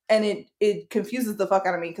about? And it confuses the fuck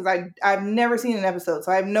out of me because I've never seen an episode,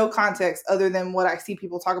 so I have no context other than what I see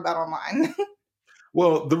people talk about online.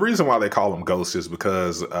 Well, the reason why they call him Ghost is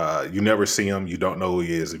because you never see him. You don't know who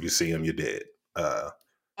he is. If you see him, you're dead. So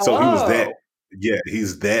he was that. Oh, Yeah,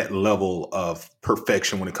 he's that level of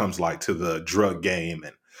perfection when it comes like to the drug game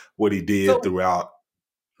and what he did so throughout.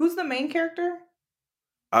 who's the main character?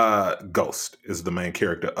 Ghost is the main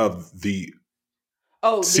character of the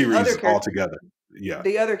Oh, series altogether. Yeah.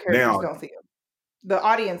 the other characters Now, don't see him. The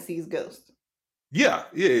audience sees Ghost. yeah.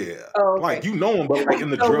 Oh, Like okay. you know him, but like in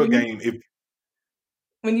the So drug game, if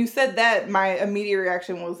when you said that, my immediate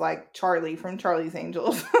reaction was like Charlie from Charlie's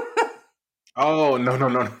Angels, oh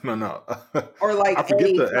no. or like I forget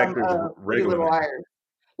Eddie the from actor's Pretty regular Little name. Liars.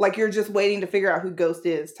 Like you're just waiting to figure out who Ghost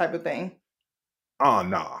is, type of thing. Oh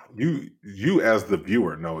no, you as the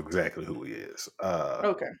viewer know exactly who he is.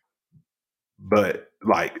 Okay, But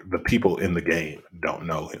like the people in the game don't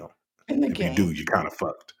know him. in the If you do, game. you kind of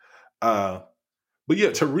fucked. Uh, but yeah,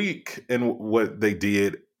 Tariq and what they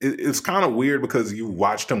did, it's kind of weird because you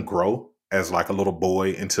watched him grow as like a little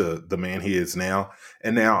boy into the man he is now,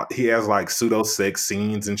 and now he has like pseudo sex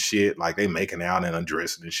scenes and shit, like they making out and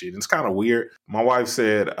undressing and shit. It's kind of weird. My wife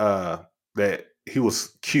said that he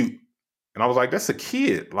was cute, and I was like, that's a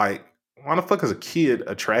kid. Like, why the fuck is a kid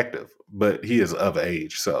attractive? But he is of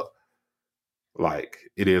age, so like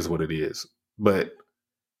it is what it is. But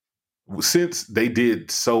since they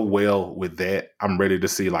did so well with that, I'm ready to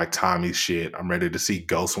see like Tommy's shit. I'm ready to see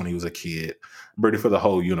Ghost when he was a kid. I'm ready for the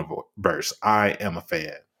whole universe. I am a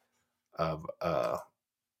fan of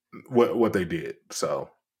what they did. So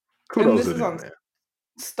And kudos this to is them, on man.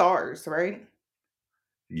 Stars, right?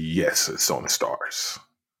 Yes, it's on the stars.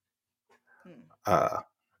 Hmm. Uh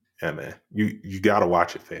Yeah, man. You gotta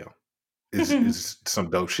watch it, fam. It's some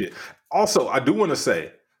dope shit. Also, I do want to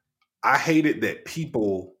say I hated that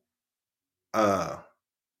people. Uh,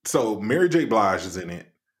 so Mary J. Blige is in it.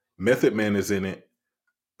 Method Man is in it.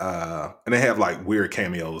 And they have like weird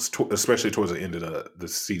cameos, especially towards the end of the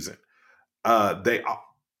season. They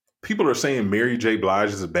People are saying Mary J. Blige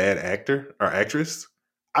is a bad actor or actress.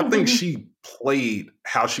 I think she played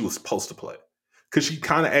how she was supposed to play because she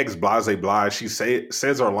kind of acts Blige. She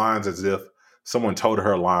says her lines as if someone told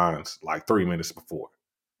her lines like 3 minutes before,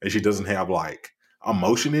 and she doesn't have like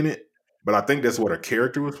emotion in it. But I think that's what her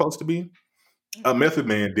character was supposed to be. Method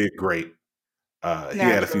Man did great. He had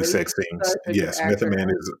a few Naturally, sex scenes. such a good Yes, Method actor. Man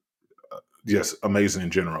is just amazing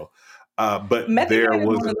in general. But Method there Man is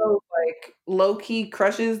was one of those like low key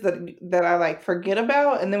crushes that I like forget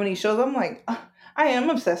about, and then when he shows up, I'm like, "Ah, I am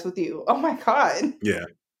obsessed with you. Oh my god, yeah,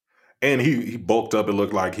 and he bulked up. It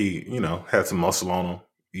looked like he had some muscle on him.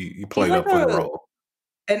 He he's played like up for the a role.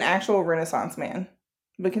 an actual Renaissance man."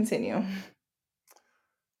 But continue.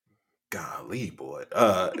 Golly, boy.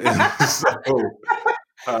 So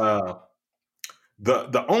uh,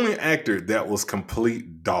 the only actor that was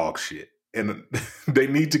complete dog shit, and they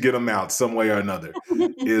need to get him out some way or another.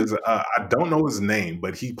 Is I don't know his name,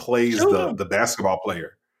 but he plays Shoot him. the basketball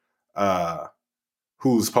player.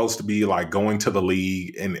 Who's supposed to be like going to the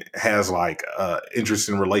league and has like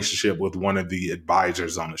interesting relationship with one of the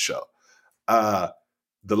advisors on the show. Uh,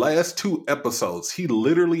 the last two episodes, he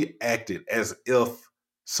literally acted as if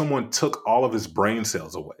someone took all of his brain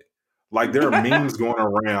cells away. Like there are memes going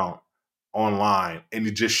around online, and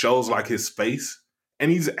it just shows like his face, and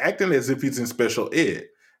he's acting as if he's in special ed.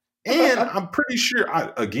 And I'm pretty sure,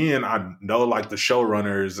 I know like the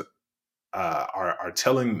showrunners are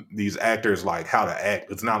telling these actors like how to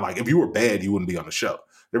act. It's not like if you were bad, you wouldn't be on the show.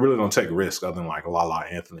 They really don't take risks other than like Lala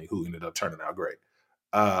Anthony, who ended up turning out great.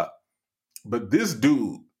 Uh, but this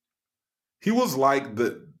dude, he was like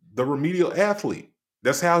the remedial athlete.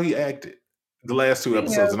 That's how he acted the last two Speaking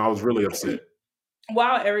of, episodes, and I was really upset.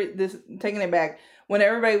 while this taking it back, when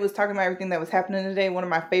everybody was talking about everything that was happening today, one of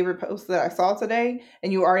my favorite posts that I saw today,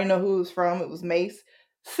 and you already know who it was from, it was Mace,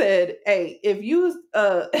 said, "Hey, if you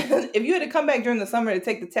if you had to come back during the summer to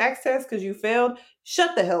take the tax test because you failed,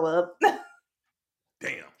 shut the hell up."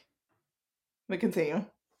 Damn, But continue.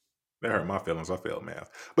 that hurt my feelings. I failed math,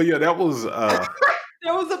 but yeah, that was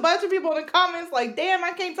There was a bunch of people in the comments like, "Damn,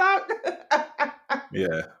 I can't talk."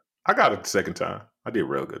 yeah. I got it the second time. I did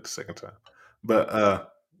real good the second time,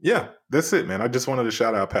 but yeah, that's it, man. I just wanted to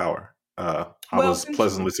shout out Power. I Well, was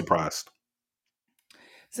pleasantly surprised.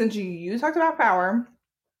 since you talked about Power,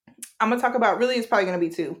 I'm gonna talk about, really it's probably gonna be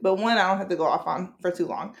two, but one I don't have to go off on for too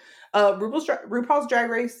long. RuPaul's Drag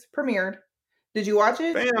Race premiered. Did you watch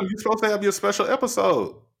it? Fam, you're supposed to have your special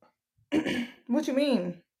episode What you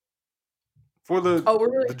mean? for Oh,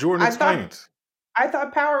 we're really. the Jordan I thought Explains. I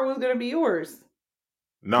thought Power was gonna be yours.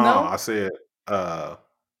 Nah, No. I said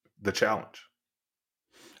the challenge.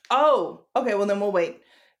 Oh, okay. Well, then we'll wait.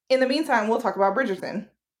 In the meantime, we'll talk about Bridgerton.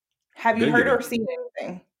 Have you heard Diggity. or seen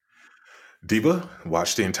anything? Diva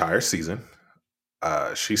watched the entire season.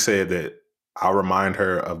 She said that I'll remind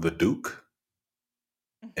her of the Duke,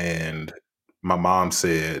 and my mom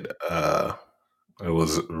said it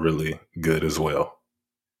was really good as well.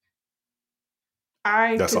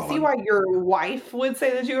 I That's could all I see know. why your wife would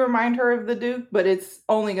say that you remind her of the Duke, but it's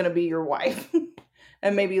only going to be your wife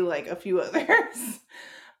and maybe like a few others.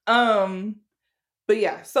 um, but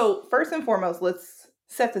yeah. So first and foremost, let's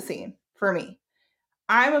set the scene for me.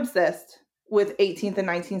 I'm obsessed with 18th and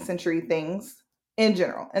 19th century things in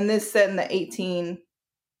general, and this set in the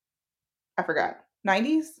I forgot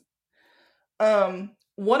 90s.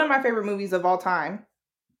 One of my favorite movies of all time.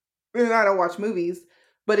 And I don't watch movies,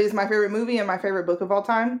 but is my favorite movie and my favorite book of all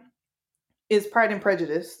time is Pride and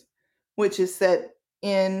Prejudice, which is set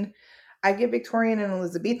in, I get Victorian and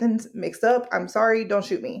Elizabethans mixed up. I'm sorry, don't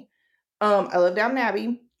shoot me. I love Downton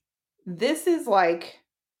Abbey. This is like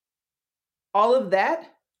all of that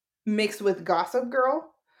mixed with Gossip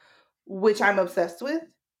Girl, which I'm obsessed with.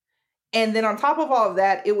 And then on top of all of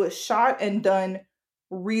that, it was shot and done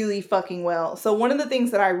really fucking well. So one of the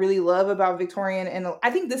things that I really love about Victorian, and I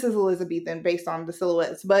think this is Elizabethan based on the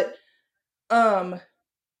silhouettes, but um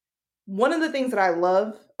one of the things that I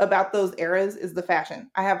love about those eras is the fashion.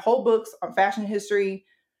 I have whole books on fashion history,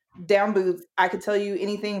 down boots. I could tell you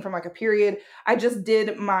anything from like a period. I just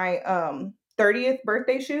did my 30th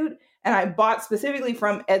birthday shoot, and I bought specifically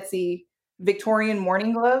from Etsy Victorian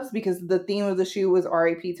morning gloves because the theme of the shoe was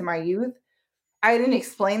RIP to my youth. I didn't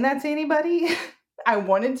explain that to anybody. I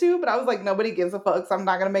wanted to, but I was like, nobody gives a fuck, so I'm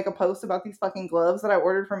not gonna make a post about these fucking gloves that I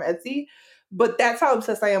ordered from Etsy. But that's how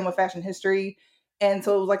obsessed I am with fashion history. And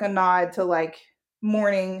so it was like a nod to like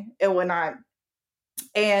mourning and whatnot.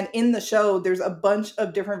 And in the show, there's a bunch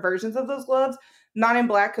of different versions of those gloves, not in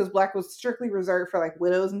black because black was strictly reserved for like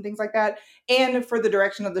widows and things like that. And for the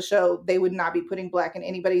direction of the show, they would not be putting black in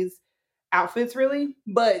anybody's outfits really.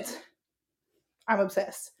 But I'm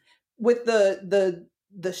obsessed with the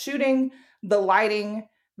shooting, the lighting,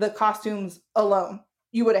 the costumes alone.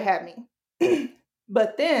 You would have had me.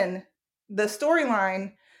 But then the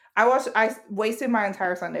storyline, I wasted my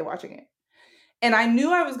entire Sunday watching it. And I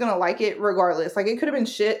knew I was gonna like it regardless. Like it could have been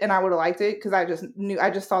shit and I would have liked it because I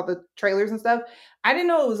just saw the trailers and stuff. I didn't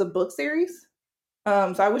know it was a book series.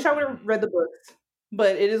 So I wish I would have read the books.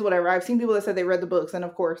 But it is whatever. I've seen people that said they read the books, and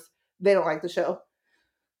of course they don't like the show.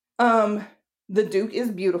 Um, the Duke is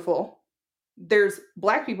beautiful. There's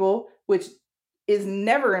black people, which is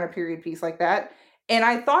never in a period piece like that. And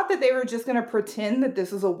I thought that they were just gonna pretend that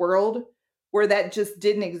this is a world where that just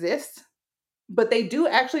didn't exist. But they do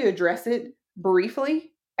actually address it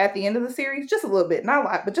briefly at the end of the series, just a little bit, not a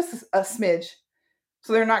lot, but just a smidge.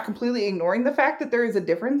 So they're not completely ignoring the fact that there is a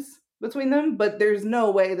difference between them, but there's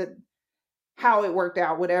no way that how it worked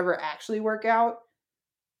out would ever actually work out.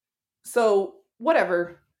 So,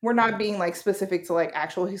 whatever. We're not being like specific to like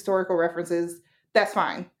actual historical references. That's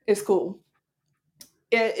fine. It's cool.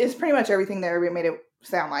 It's pretty much everything that everybody made it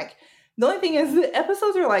sound like. The only thing is the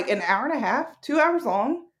episodes are like an hour and a half, 2 hours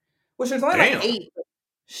long, which there's only Damn. like 8.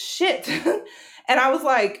 Shit. And I was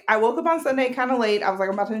like, I woke up on Sunday kind of late. I was like,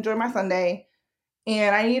 I'm about to enjoy my Sunday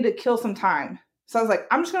and I needed to kill some time. So I was like,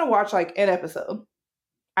 I'm just going to watch like an episode.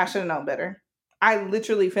 I should have known better. I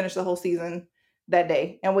literally finished the whole season that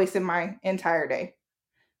day and wasted my entire day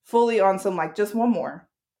fully on some like just one more.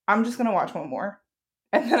 I'm just going to watch one more.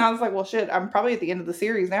 And then I was like, well, shit, I'm probably at the end of the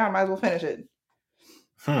series now. I might as well finish it.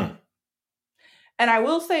 And I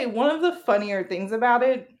will say one of the funnier things about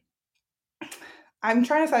it, I'm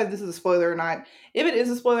trying to decide if this is a spoiler or not. If it is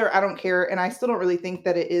a spoiler, I don't care. And I still don't really think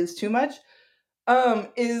that it is too much.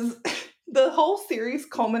 Is the whole series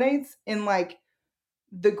culminates in like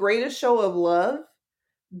the greatest show of love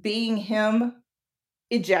being him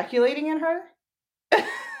ejaculating in her.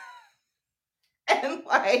 And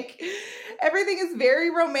like everything is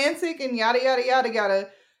very romantic and yada yada yada yada.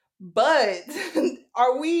 But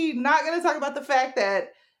are we not going to talk about the fact that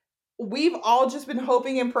we've all just been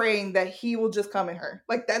hoping and praying that he will just come in her?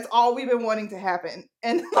 Like that's all we've been wanting to happen.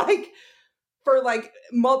 And like for like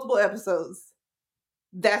multiple episodes,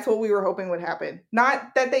 that's what we were hoping would happen.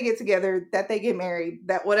 Not that they get together, that they get married,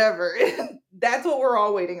 that whatever. That's what we're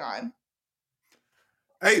all waiting on.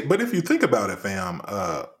 Hey, but if you think about it, fam,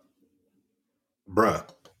 bruh,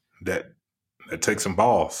 that takes some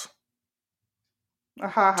balls.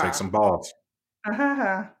 Take some balls.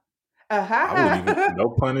 I wouldn't even, no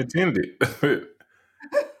pun intended.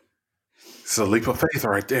 It's a leap of faith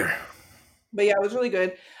right there. But yeah, it was really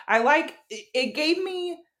good. I like it gave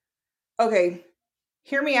me okay,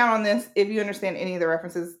 hear me out on this. If you understand any of the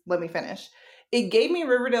references, let me finish. It gave me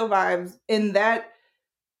Riverdale vibes in that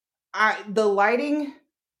the lighting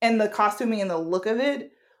and the costuming and the look of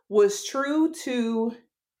it was true to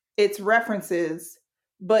its references,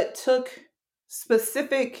 but took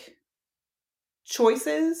specific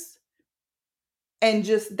choices and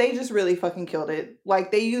they just really fucking killed it.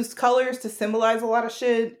 Like they used colors to symbolize a lot of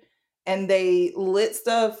shit and they lit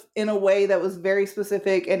stuff in a way that was very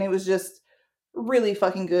specific and it was just really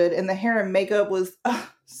fucking good. And the hair and makeup was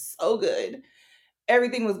so good.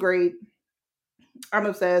 Everything was great. I'm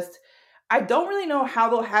obsessed. I don't really know how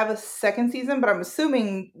they'll have a second season, but I'm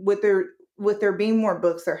assuming with there being more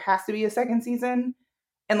books, there has to be a second season.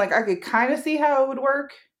 And like I could kind of see how it would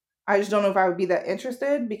work. I just don't know if I would be that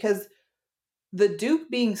interested because the Duke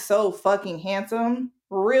being so fucking handsome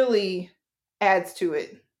really adds to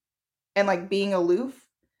it. And like being aloof,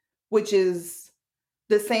 which is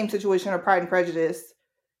the same situation of Pride and Prejudice.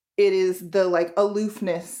 It is the like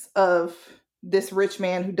aloofness of this rich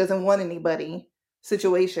man who doesn't want anybody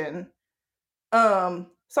situation. So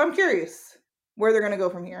I'm curious where they're gonna go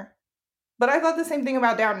from here. But I thought the same thing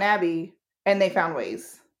about Downton Abbey, and they found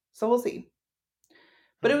ways. So we'll see.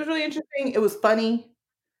 But it was really interesting. It was funny.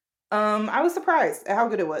 I was surprised at how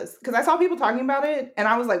good it was because I saw people talking about it, and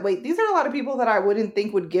I was like, "Wait, these are a lot of people that I wouldn't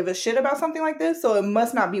think would give a shit about something like this." So it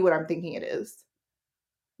must not be what I'm thinking it is.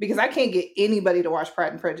 Because I can't get anybody to watch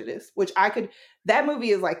Pride and Prejudice, which I could. That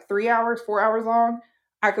movie is like 3 hours, 4 hours long.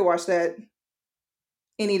 I could watch that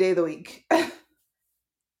any day of the week.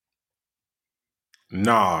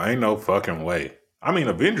 Nah, ain't no fucking way. I mean,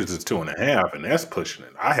 Avengers is 2.5, and that's pushing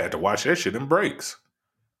it. I had to watch that shit in breaks.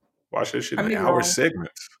 Watch that shit in hour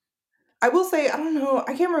segments. I will say, I don't know,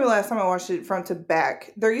 I can't remember the last time I watched it front to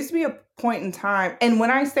back. There used to be a point in time, and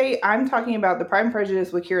when I say I'm talking about the Pride and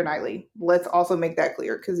Prejudice with Keira Knightley, let's also make that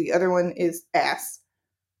clear because the other one is ass.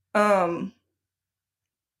 Um,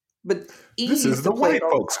 but E This is used to the play it white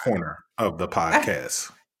all folks corner of the the time.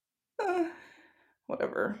 podcast.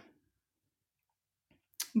 Whatever.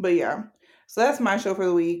 But yeah, so that's my show for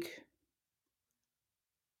the week.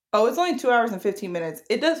 Oh, it's only 2 hours and 15 minutes.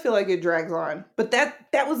 It does feel like it drags on, but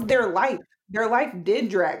that was their life. Their life did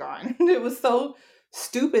drag on. It was so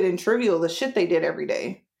stupid and trivial the shit they did every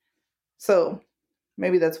day. So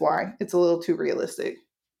maybe that's why it's a little too realistic.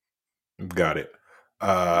 Got it.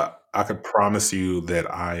 I can promise you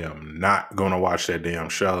that I am not going to watch that damn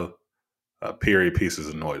show. Period pieces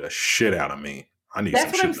annoy the shit out of me. I need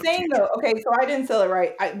some That's what shit I'm in the saying future. though. Okay, so I didn't sell it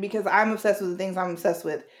right because I'm obsessed with the things I'm obsessed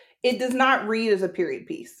with. It does not read as a period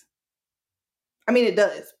piece. I mean, it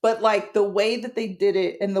does, but like the way that they did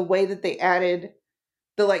it and the way that they added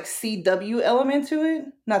the like CW element to it.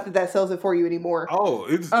 Not that that sells it for you anymore. Oh,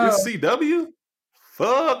 Um, it's CW?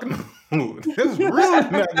 Fuck no. That's really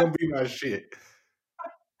not gonna be my shit.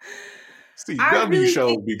 I CW really show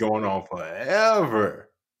think be going on forever.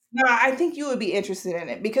 no, I think you would be interested in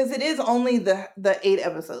it because it is only the 8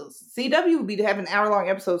 episodes. CW would be having hour-long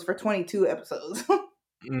episodes for 22 episodes.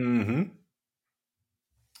 Mm-hmm.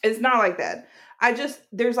 It's not like that.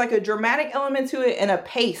 There's like a dramatic element to it and a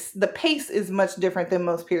pace. The pace is much different than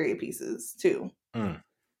most period pieces too. Mm.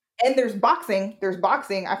 And there's boxing. There's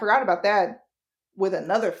boxing. I forgot about that with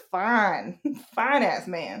another fine, fine ass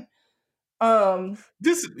man. Um,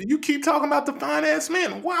 This you keep talking about the fine ass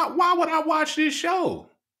man. Why would I watch this show?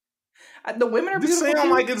 the women are This beautiful sound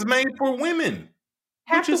too. like it's made for women, which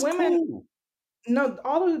Half the is women, cool. no,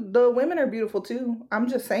 all of the women are beautiful too. I'm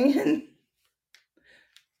just saying.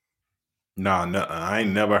 Nah, no, I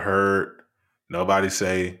ain't never heard nobody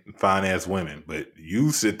say fine ass women, but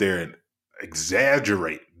you sit there and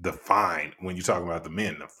exaggerate the fine when you talk about the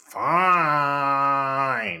men. The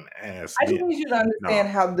fine ass I just men. need you to No. understand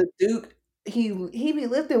how the Duke he be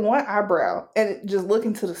lifting one eyebrow and it just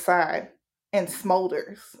looking to the side and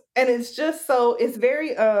smolders. And it's just so it's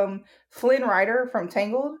very Flynn Rider from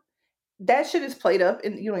Tangled. That shit is played up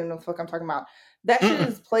and you don't even know what the fuck I'm talking about. That shit Mm-mm.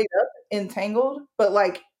 is played up in Tangled, but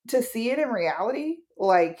like to see it in reality,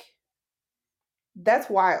 like that's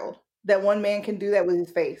wild that one man can do that with his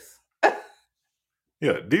face.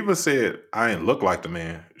 Yeah, Diva said I ain't look like the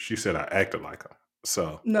man. She said I acted like him.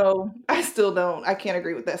 So, No, I still don't. I can't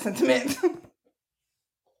agree with that sentiment.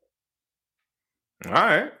 all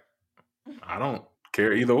right. I don't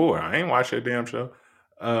care either or. I ain't watch that damn show.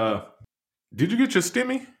 Uh, did you get your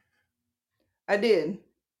stimmy? I did.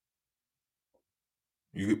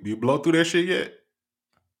 You blow through that shit yet?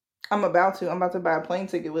 I'm about to. I'm about to buy a plane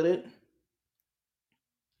ticket with it.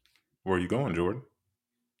 Where you going, Jordan?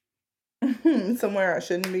 Somewhere I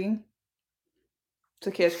shouldn't be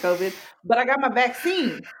to catch COVID. But I got my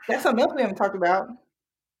vaccine. That's something else we haven't talked about.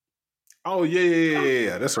 Oh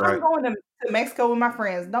yeah. That's I'm right. going to Mexico with my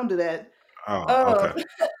friends. Don't do that. Oh, Um,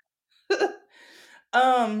 okay.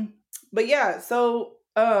 um, but yeah, so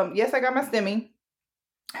yes, I got my stimmy.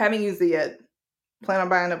 Haven't used it yet. Plan on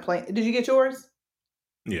buying a plane. Did you get yours?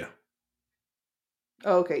 Yeah,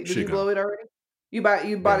 Oh, okay. Did shit you gone. blow it already? You bought a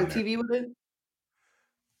Damn near. TV with it?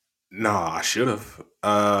 Nah, I should have.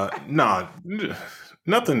 Nah,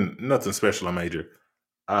 nothing special or major.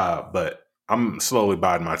 But I'm slowly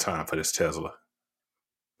biding my time for this Tesla.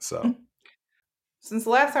 So, Since the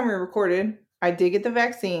last time we recorded, I did get the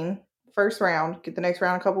vaccine, first round, get the next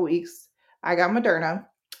round in a couple weeks. I got Moderna.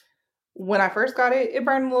 When I first got it, it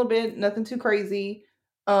burned a little bit, nothing too crazy.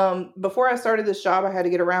 Before I started this job, I had to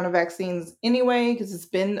get a round of vaccines anyway because it's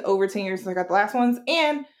been over 10 years since I got the last ones.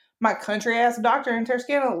 And my country ass doctor in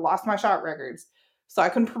Texarkana lost my shot records. So I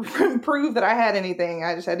couldn't prove that I had anything.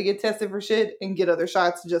 I just had to get tested for shit and get other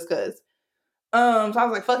shots just because. So I was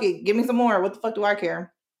like, fuck it, give me some more. What the fuck do I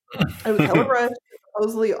care? It was hella rushed.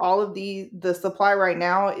 Supposedly all of the supply right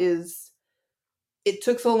now is it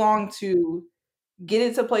took so long to get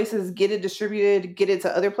it to places, get it distributed, get it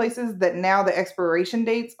to other places that now the expiration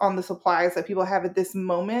dates on the supplies that people have at this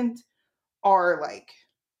moment are like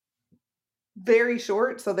very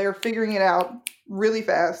short. So they're figuring it out really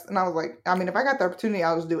fast. And I was like, I mean, if I got the opportunity,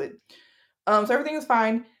 I'll just do it. So everything was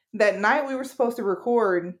fine. That night we were supposed to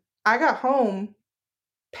record, I got home,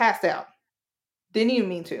 passed out. Didn't even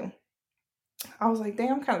mean to. I was like,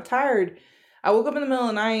 damn, I'm kind of tired. I woke up in the middle of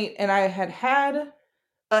the night and I had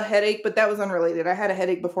a headache, but that was unrelated. I had a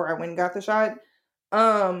headache before I went and got the shot.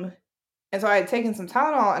 Um, and so I had taken some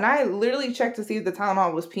Tylenol and I literally checked to see if the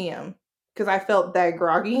Tylenol was PM because I felt that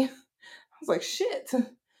groggy. I was like, shit.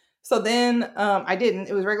 So then I didn't.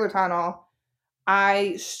 It was regular Tylenol.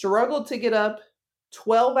 I struggled to get up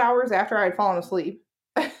 12 hours after I had fallen asleep.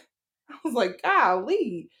 I was like,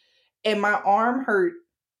 golly. And my arm hurt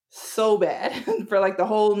so bad for like the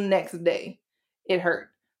whole next day. It hurt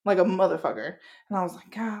like a motherfucker. And I was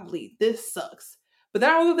like, golly, this sucks. But then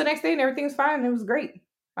I woke up the next day and everything was fine. And it was great.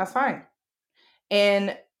 I was fine.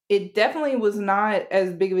 And it definitely was not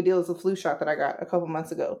as big of a deal as the flu shot that I got a couple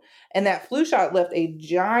months ago. And that flu shot left a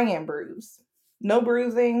giant bruise. No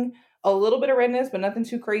bruising, a little bit of redness, but nothing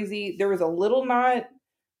too crazy. There was a little knot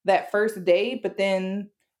that first day, but then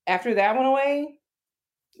after that went away,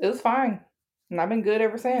 it was fine. And I've been good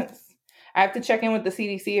ever since. I have to check in with the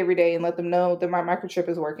CDC every day and let them know that my microchip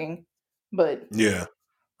is working. But Yeah.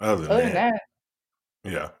 Other than other than that,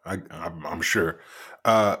 that, yeah, I'm sure.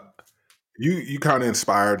 Uh, you kind of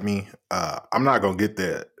inspired me. I'm not gonna get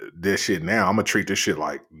this shit now. I'm gonna treat this shit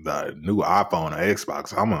like the new iPhone or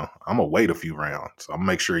Xbox. I'm gonna wait a few rounds. I'm gonna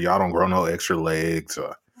make sure y'all don't grow no extra legs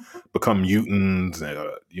or become mutants.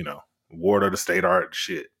 Ward of the State Art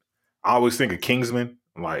shit. I always think of Kingsman,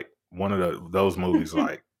 like one of those movies.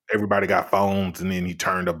 Like everybody got phones, and then he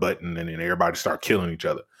turned a button, and then everybody start killing each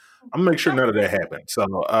other. I'm gonna make sure none of that happens. So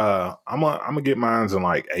I'm gonna get mines in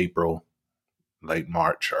like April, late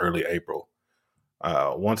March, early April.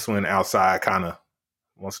 Once when outside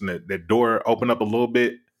once that door open up a little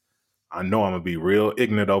bit, I know I'm gonna be real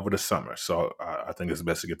ignorant over the summer. So I think it's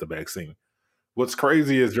best to get the vaccine. What's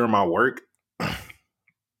crazy is during my work,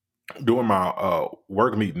 during my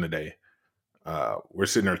work meeting today, we're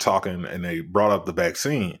sitting there talking, and they brought up the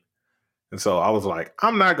vaccine, and so I was like,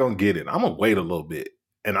 I'm not gonna get it. I'm gonna wait a little bit,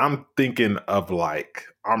 and I'm thinking of like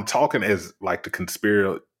I'm talking as like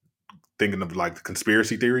thinking of like the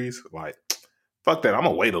conspiracy theories, like fuck that, I'm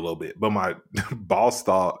gonna wait a little bit. But my boss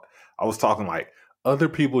thought I was talking like other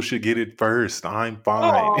people should get it first. I'm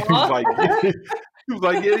fine. He was aw. like, he was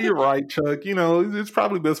like, yeah, you're right, Chuck. It's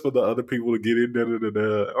probably best for the other people to get it. Da, da, da,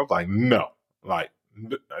 da. I was like, no, like,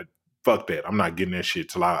 fuck that. I'm not getting that shit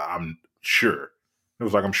till I'm sure. It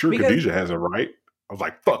was like, I'm sure because Khadijah has it right. I was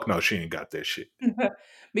like, fuck no, she ain't got that shit.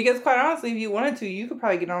 because quite honestly, if you wanted to, you could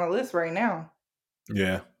probably get on a list right now.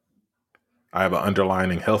 Yeah. I have an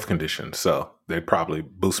underlying health condition, so they'd probably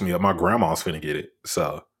boost me up. My grandma's finna get it.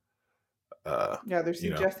 So Yeah, they're you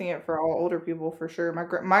know. suggesting it for all older people for sure. My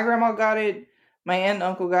grandma got it. My aunt and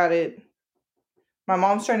uncle got it. My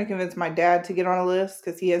mom's trying to convince my dad to get on a list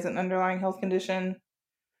because he has an underlying health condition.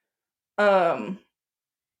 Um,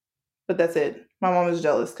 but that's it. My mom is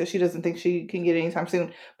jealous because she doesn't think she can get it anytime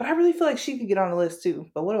soon. But I really feel like she could get on the list too.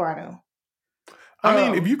 But what do I know? I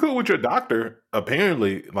mean, if Um, you go with your doctor,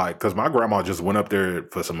 apparently, like, because my grandma just went up there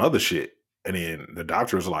for some other shit, and then the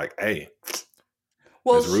doctor was like, "Hey,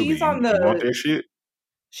 well, Miss Ruby, you want that shit?"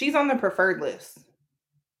 she's on the preferred list.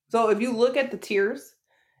 So if you look at the tiers,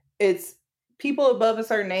 it's people above a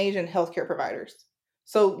certain age and healthcare providers.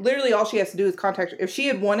 So literally all she has to do is contact her. If she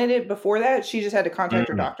had wanted it before that, she just had to contact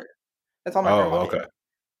her Mm. doctor. That's all my Oh, grandma okay, did.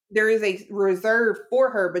 There is a reserve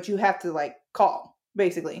for her, but you have to like call,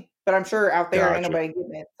 basically. But I'm sure out there ain't gotcha. nobody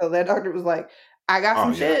getting it. So that doctor was like, I got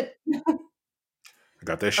Oh some yeah, shit. I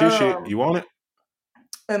got that shit. Um, You want it?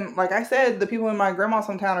 and like I said, the people in my grandma's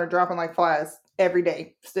hometown are dropping like flies every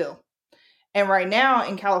day still. And right now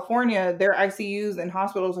in California, their ICUs and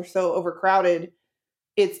hospitals are so overcrowded,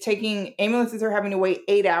 it's taking ambulances are having to wait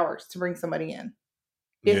 8 hours to bring somebody in,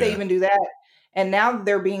 if they Yeah. even do that. And now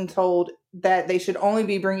they're being told that they should only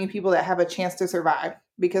be bringing people that have a chance to survive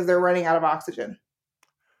because they're running out of oxygen.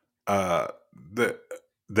 Uh, the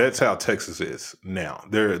That's how Texas is now.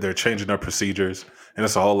 They're changing their procedures, and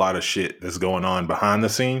it's a whole lot of shit that's going on behind the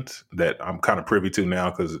scenes that I'm kind of privy to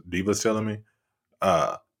now because Diva's telling me.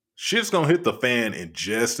 Uh, Shit's gonna hit the fan in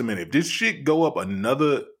just a minute. If this shit go up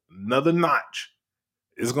another notch,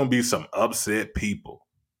 it's gonna be some upset people.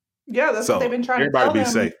 Yeah, that's what they've So been trying to everybody tell be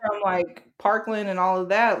them safe. from like Parkland and all of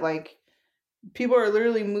that. Like people are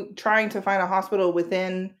literally trying to find a hospital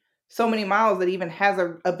within so many miles that even has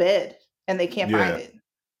a bed and they can't find Yeah, it.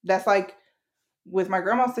 That's like with my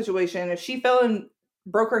grandma's situation. If she fell and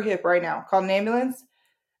broke her hip right now, called an ambulance,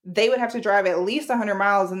 they would have to drive at least 100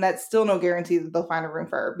 miles, and that's still no guarantee that they'll find a room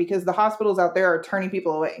for her because the hospitals out there are turning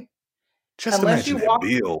people away. just Unless imagine you that walk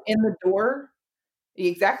bill. in the door,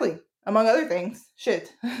 exactly, among other things,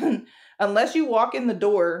 shit. Unless you walk in the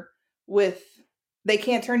door with, they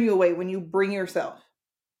can't turn you away when you bring yourself.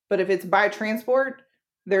 But if it's by transport,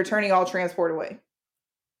 they're turning all transport away.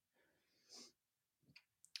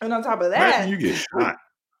 And on top of Imagine that, you get shot.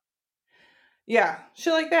 yeah,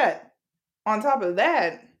 shit like that. On top of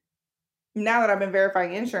that, now that I've been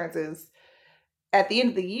verifying insurances, at the end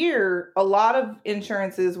of the year, a lot of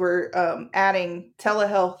insurances were adding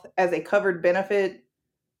telehealth as a covered benefit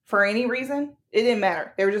for any reason. It didn't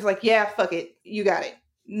matter. They were just like, yeah, fuck it. You got it.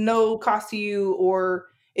 No cost to you, or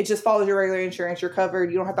it just follows your regular insurance. You're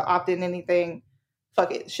covered. You don't have to opt in anything.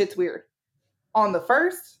 Fuck it. Shit's weird. On the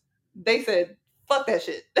first, they said, fuck that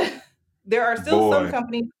shit. There are still some Boy,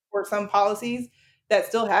 companies or some policies that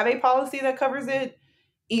still have a policy that covers it,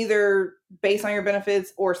 either based on your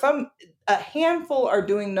benefits, or a handful are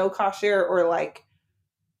doing no cost share or like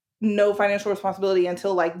no financial responsibility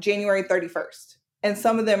until like January 31st. And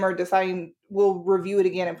some of them are deciding we'll review it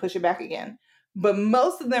again and push it back again. But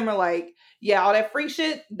most of them are like, yeah, all that free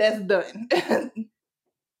shit, that's done.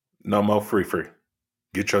 no more free.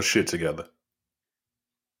 Get your shit together.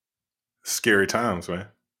 Scary times, man.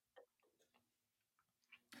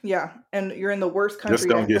 Yeah. And you're in the worst Just country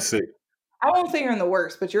don't to get sick. I won't say you're in the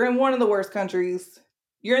worst, but you're in one of the worst countries.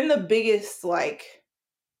 You're in the biggest like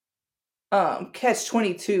catch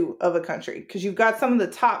 22 of a country because you've got some of the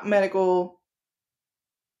top medical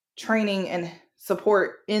training and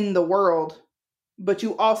support in the world, but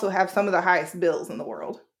you also have some of the highest bills in the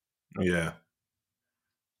world. Yeah.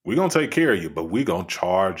 We gonna take care of you, but we gonna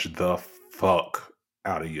charge the fuck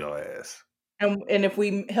out of your ass. And if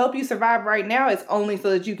we help you survive right now, it's only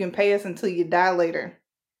so that you can pay us until you die later.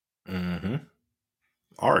 Mm-hmm.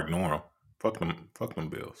 Or ignore them. Fuck them. Fuck them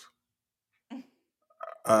bills.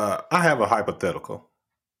 I have a hypothetical.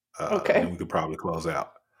 And then Okay. we could probably close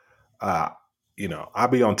out. Uh, I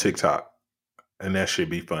be on TikTok, and that shit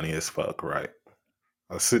be funny as fuck, right?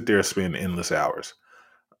 I sit there, spend endless hours.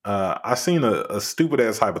 I seen a stupid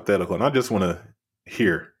ass hypothetical, and I just want to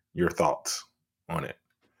hear your thoughts on it.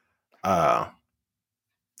 Uh,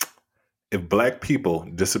 if black people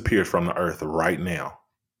disappeared from the earth right now,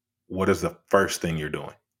 what is the first thing you're doing?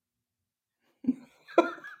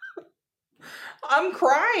 I'm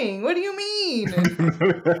crying. What do you mean?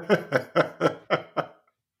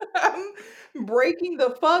 I'm breaking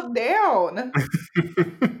the fuck down.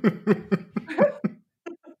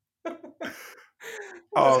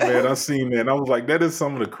 Oh man, I seen that. And I was like, that is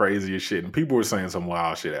some of the craziest shit. And people were saying some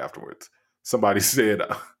wild shit afterwards. Somebody said,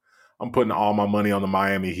 I'm putting all my money on the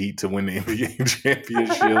Miami Heat to win the NBA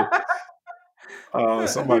championship.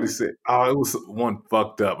 Somebody said, oh, it was one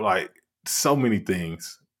fucked up. Like so many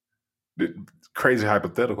things. Crazy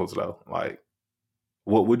hypotheticals though. Like,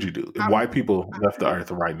 what would you do? If I'm, white people left the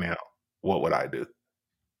earth right now, what would I do?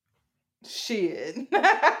 shit.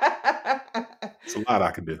 It's a lot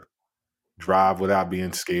I could do. Drive without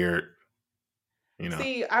being scared, you know.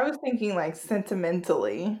 See, I was thinking like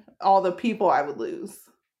sentimentally, all the people I would lose.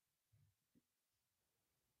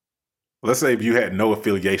 Let's say if you had no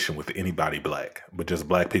affiliation with anybody black, but just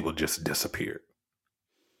black people just disappeared.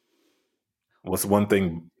 What's one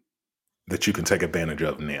thing that you can take advantage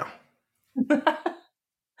of now?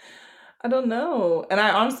 I don't know. And I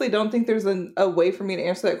honestly don't think there's a way for me to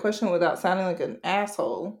answer that question without sounding like an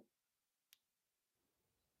asshole.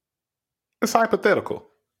 It's hypothetical.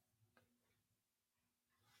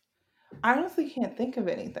 I honestly can't think of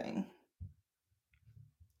anything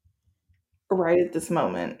right at this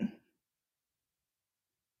moment.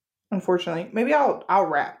 Unfortunately. Maybe I'll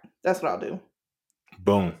rap. That's what I'll do.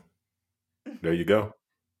 Boom. There you go.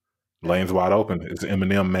 Lane's wide open. It's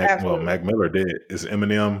Eminem, Absolutely. Mac Miller did. It's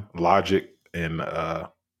Eminem, Logic, and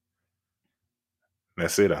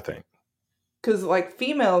that's it, I think. Because like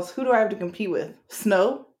females, who do I have to compete with?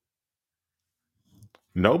 Snow?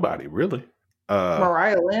 Nobody, really. Uh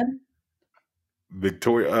Mariah Lynn?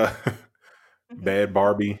 Victoria Bad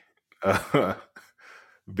Barbie, uh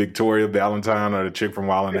Victoria Valentine or the chick from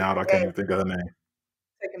Wildin' Out. I can't even think of her name.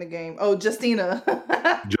 Taking the game. Oh, Justina.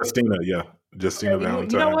 Justina, yeah. Justina You know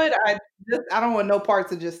Valentine. what? I don't want no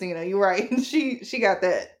parts of Justina. You're right. She got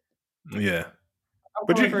that. Yeah. I'm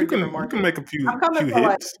But coming for a you different can market. make a I'm few coming for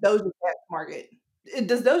like hits. Doja Cat's market.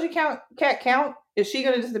 Does Cat count? Is she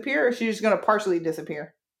gonna disappear or is she just gonna partially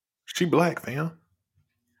disappear? She black, fam.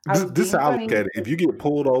 I was This is being how I look funny. at it. If you get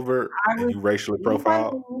pulled over I and was you racially being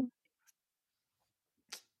profiled, funny.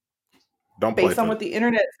 don't play Based on for what the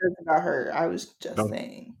internet says about her, I was just don't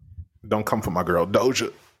saying. don't come for my girl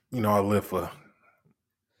Doja. You know I live for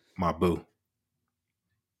my boo.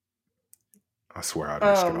 I swear I'd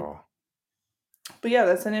risk it Um, all. but yeah,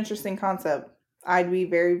 that's an interesting concept. I'd be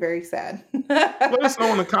very, very sad. Let us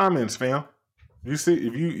know in the comments, fam. You see,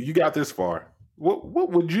 if you got this far, what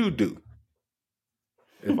would you do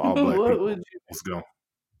if all black What people would you? was gone?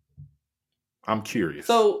 I'm curious.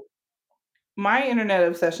 So my internet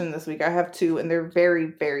obsession this week, I have two, and they're very,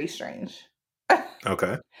 very strange.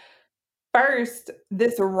 Okay. First,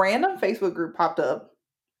 this random Facebook group popped up.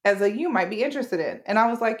 as a you might be interested in. And I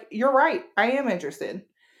was like, you're right, I am interested.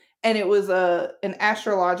 And it was an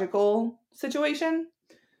astrological situation.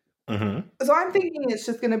 Mm-hmm. So I'm thinking it's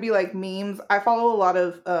just going to be like memes. I follow a lot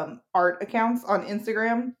of art accounts on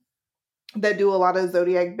Instagram that do a lot of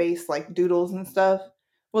zodiac based like doodles and stuff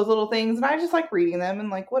with little things, and I just like reading them and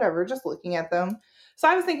like whatever, just looking at them. So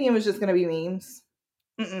I was thinking it was just going to be memes.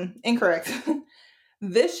 Incorrect.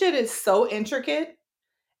 This shit is so intricate.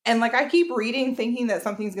 And like I keep reading thinking that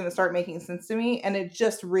something's going to start making sense to me, and it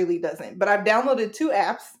just really doesn't. But I've downloaded two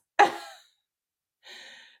apps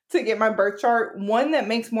to get my birth chart, one that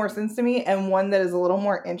makes more sense to me and one that is a little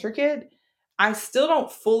more intricate. I still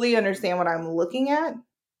don't fully understand what I'm looking at,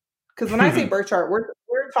 because when I say birth chart,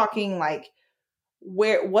 we're talking like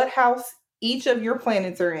what house each of your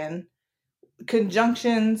planets are in,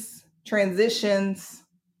 conjunctions, transitions,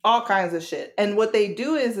 all kinds of shit. And what they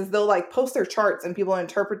do is they'll like post their charts and people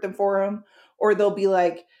interpret them for them, or they'll be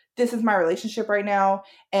like, this is my relationship right now,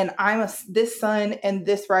 and I'm this sun and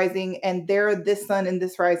this rising, and they're this sun and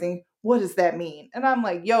this rising. What does that mean? And I'm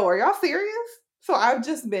like, yo, are y'all serious? So I've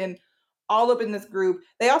just been all up in this group.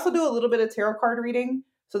 They also do a little bit of tarot card reading,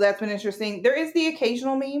 so that's been interesting. There is the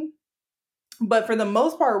occasional meme, but for the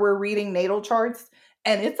most part, we're reading natal charts,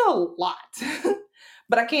 and it's a lot.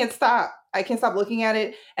 But I can't stop. I can't stop looking at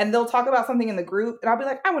it. And they'll talk about something in the group, and I'll be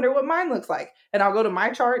like, I wonder what mine looks like. And I'll go to my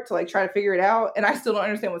chart to like try to figure it out, and I still don't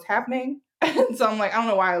understand what's happening. And so I'm like, I don't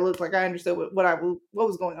know why it looks like I understood what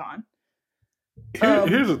was going on.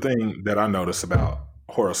 Here's the thing that I notice about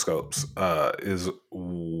horoscopes is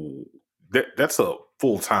that's a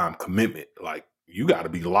full-time commitment. Like you got to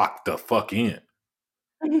be locked the fuck in.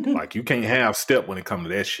 Like you can't have step when it comes to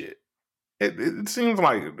that shit. It seems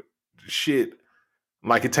like shit.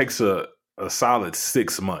 Like it takes a solid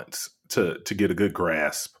 6 months to get a good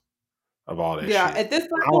grasp of all that Yeah, shit. at this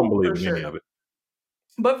I don't level, believe for in any sure. of it.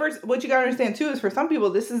 But first, what you gotta understand too is for some people,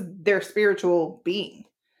 this is their spiritual being.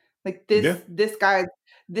 Like Yeah, this guy,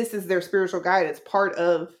 this is their spiritual guide. It's part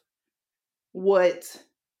of what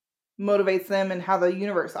motivates them and how the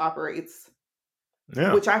universe operates,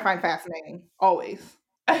 yeah, which I find fascinating always.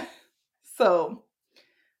 So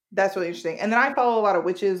that's really interesting. And then I follow a lot of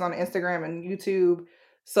witches on Instagram and YouTube.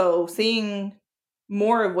 So seeing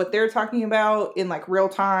more of what they're talking about in like real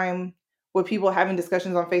time with people having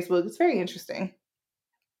discussions on Facebook, it's very interesting.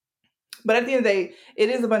 But at the end of the day, it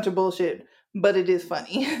is a bunch of bullshit, but it is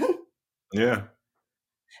funny. yeah.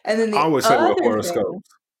 And then I the always say with other thing, horoscopes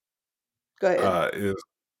go ahead. is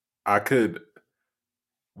I could.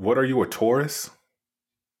 What are you, a Taurus?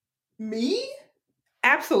 Me? Yeah.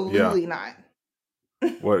 Absolutely not.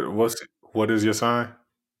 What is your sign?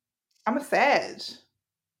 I'm a Sag.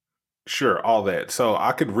 Sure, all that. So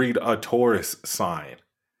I could read a Taurus sign,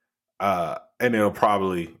 and it'll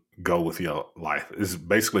probably go with your life. It's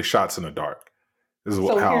basically shots in the dark. This is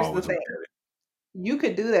So how I here's the always look thing. at it. You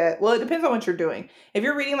could do that. Well, it depends on what you're doing. If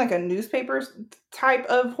you're reading like a newspaper type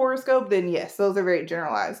of horoscope, then yes, those are very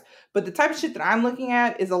generalized. But the type of shit that I'm looking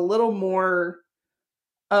at is a little more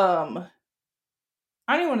um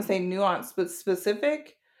I don't even want to say nuanced, but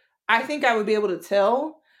specific. I think I would be able to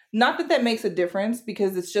tell. Not that that makes a difference,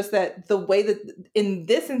 because it's just that the way that in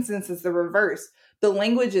this instance is the reverse. The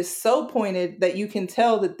language is so pointed that you can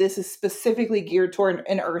tell that this is specifically geared toward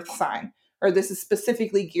an earth sign, or this is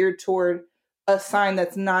specifically geared toward a sign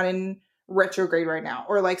that's not in retrograde right now,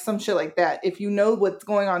 or like some shit like that. If you know what's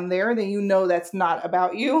going on there, then you know that's not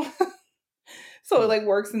about you. So it like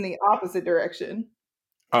works in the opposite direction.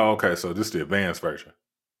 Oh, okay. So this is the advanced version.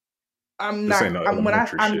 I'm This not. ain't no I'm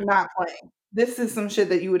elementary I'm shit. not playing. This is some shit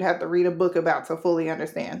that you would have to read a book about to fully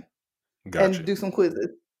understand and Gotcha. do some quizzes.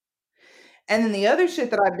 And then the other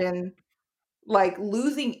shit that I've been like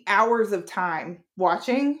losing hours of time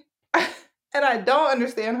watching, and I don't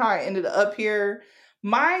understand how I ended up here.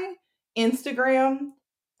 My Instagram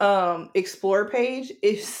explore page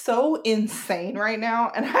is so insane right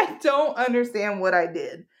now, and I don't understand what I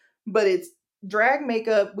did. But it's drag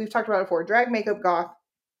makeup. We've talked about it before. Drag makeup goth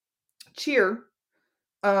cheer.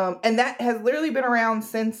 And that has literally been around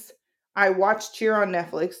since I watched Cheer on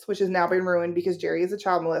Netflix, which has now been ruined because Jerry is a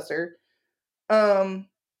child molester. Um,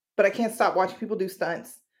 but I can't stop watching people do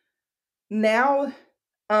stunts. Now,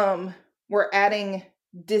 we're adding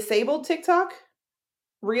disabled TikTok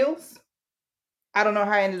reels. I don't know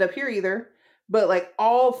how I ended up here either, but like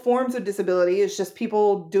all forms of disability is just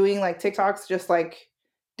people doing like TikToks, just like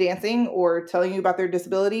dancing or telling you about their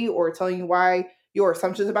disability or telling you why your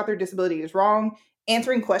assumptions about their disability is wrong.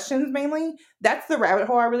 Answering questions mainly. That's the rabbit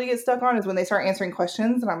hole I really get stuck on, is when they start answering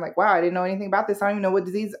questions and I'm like, wow, I didn't know anything about this. I don't even know what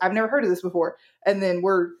disease. I've never heard of this before. And then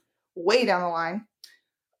we're way down the line.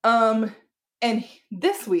 Um, And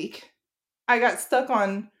this week, I got stuck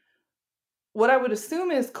on what I would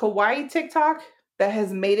assume is kawaii TikTok that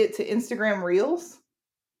has made it to Instagram Reels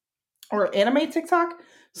or anime TikTok.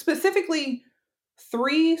 Specifically,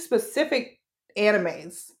 3 specific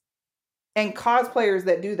animes and cosplayers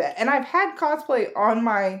that do that. And I've had cosplay on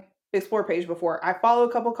my Explore page before. I follow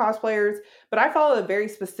a couple cosplayers, but I follow a very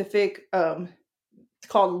specific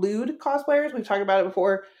called lewd cosplayers. We've talked about it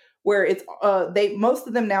before, where it's most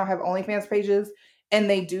of them now have OnlyFans pages and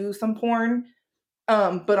they do some porn.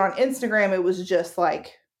 But on Instagram it was just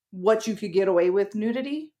like what you could get away with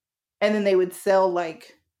nudity, and then they would sell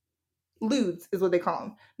like lewds is what they call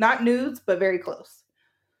them. Not nudes, but very close.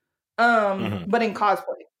 But in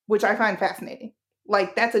cosplay, which I find fascinating.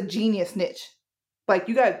 Like, that's a genius niche. Like,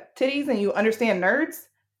 you got titties and you understand nerds,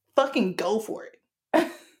 fucking go for it. $1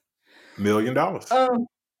 million.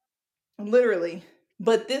 Literally.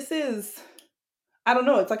 But this is, I don't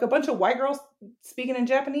know, it's like a bunch of white girls speaking in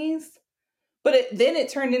Japanese. But then it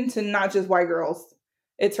turned into not just white girls.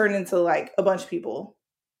 It turned into like a bunch of people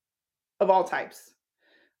of all types.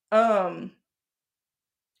 And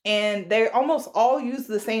they almost all use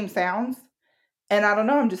the same sounds. And I don't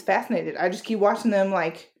know, I'm just fascinated. I just keep watching them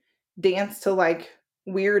like dance to like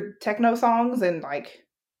weird techno songs and like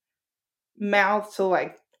mouth to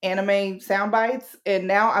like anime sound bites. And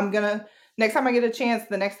now next time I get a chance,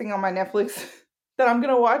 the next thing on my Netflix that I'm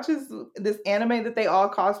gonna watch is this anime that they all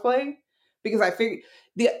cosplay, because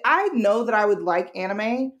I know that I would like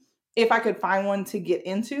anime if I could find one to get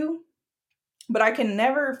into, but I can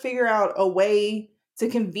never figure out a way to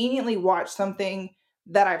conveniently watch something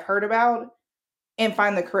that I've heard about and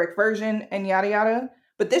find the correct version and yada yada.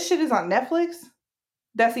 But this shit is on Netflix.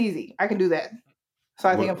 That's easy. I can do that. So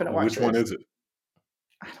I think I'm gonna watch Which one is it?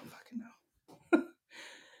 I don't fucking know.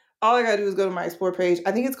 All I gotta do is go to my Explore page.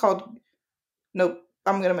 I think it's called, nope,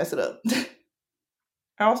 I'm gonna mess it up.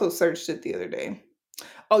 I also searched it the other day.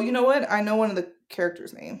 Oh, you know what? I know one of the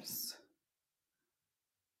characters' names.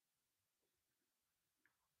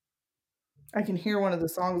 I can hear one of the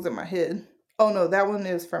songs in my head. Oh no, that one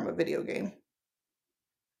is from a video game.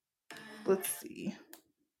 Let's see.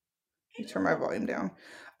 Let me turn my volume down.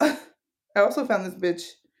 I also found this bitch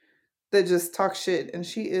that just talks shit, and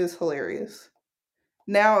she is hilarious.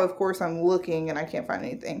 Now, of course, I'm looking and I can't find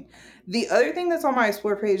anything. The other thing that's on my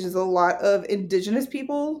Explore page is a lot of indigenous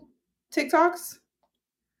people TikToks.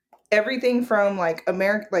 Everything from like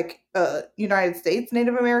United States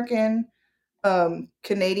Native American,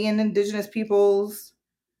 Canadian indigenous peoples,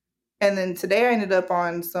 and then today I ended up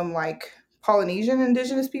on some like Polynesian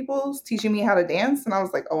indigenous peoples teaching me how to dance, and I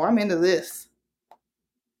was like, oh, I'm into this.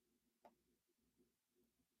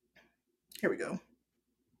 Here we go.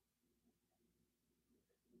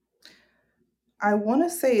 I want to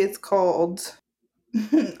say it's called,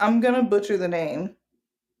 I'm going to butcher the name,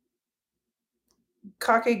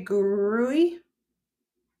 Kakegurui.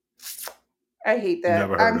 I hate that.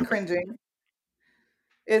 Never heard I'm of cringing.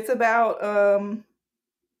 It's about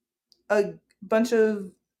a bunch of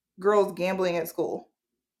girls gambling at school.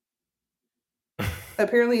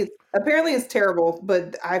 Apparently it's terrible,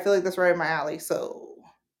 but I feel like that's right in my alley, so.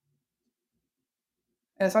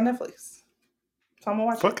 And it's on Netflix. So I'm gonna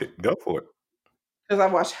watch it. Fuck it. Go for it. Because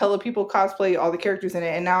I've watched hella people cosplay all the characters in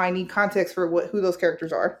it, and now I need context for who those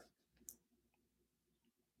characters are.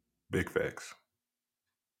 Big facts.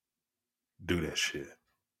 Do that shit.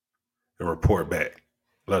 And report back.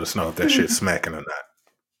 Let us know if that shit's smacking or not.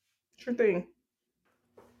 Sure thing.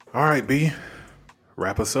 All right, B.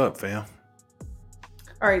 Wrap us up, fam.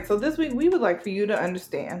 All right, so this week we would like for you to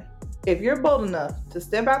understand, if you're bold enough to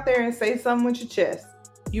step out there and say something with your chest,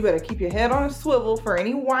 you better keep your head on a swivel for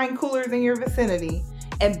any wine coolers in your vicinity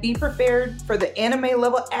and be prepared for the anime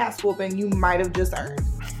level ass whooping you might have just earned.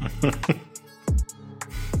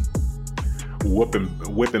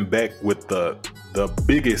 Whipping back with the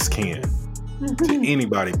biggest can to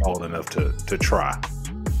anybody bold enough to try.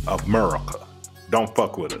 America. Don't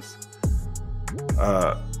fuck with us.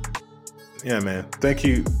 Yeah, man. Thank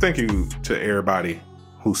you to everybody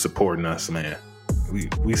who's supporting us, man.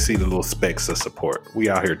 We see the little specks of support. We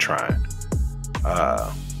out here trying.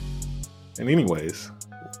 And anyways,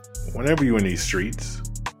 whenever you in these streets,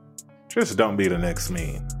 just don't be the next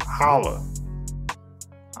meme. Holla.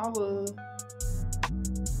 Holla.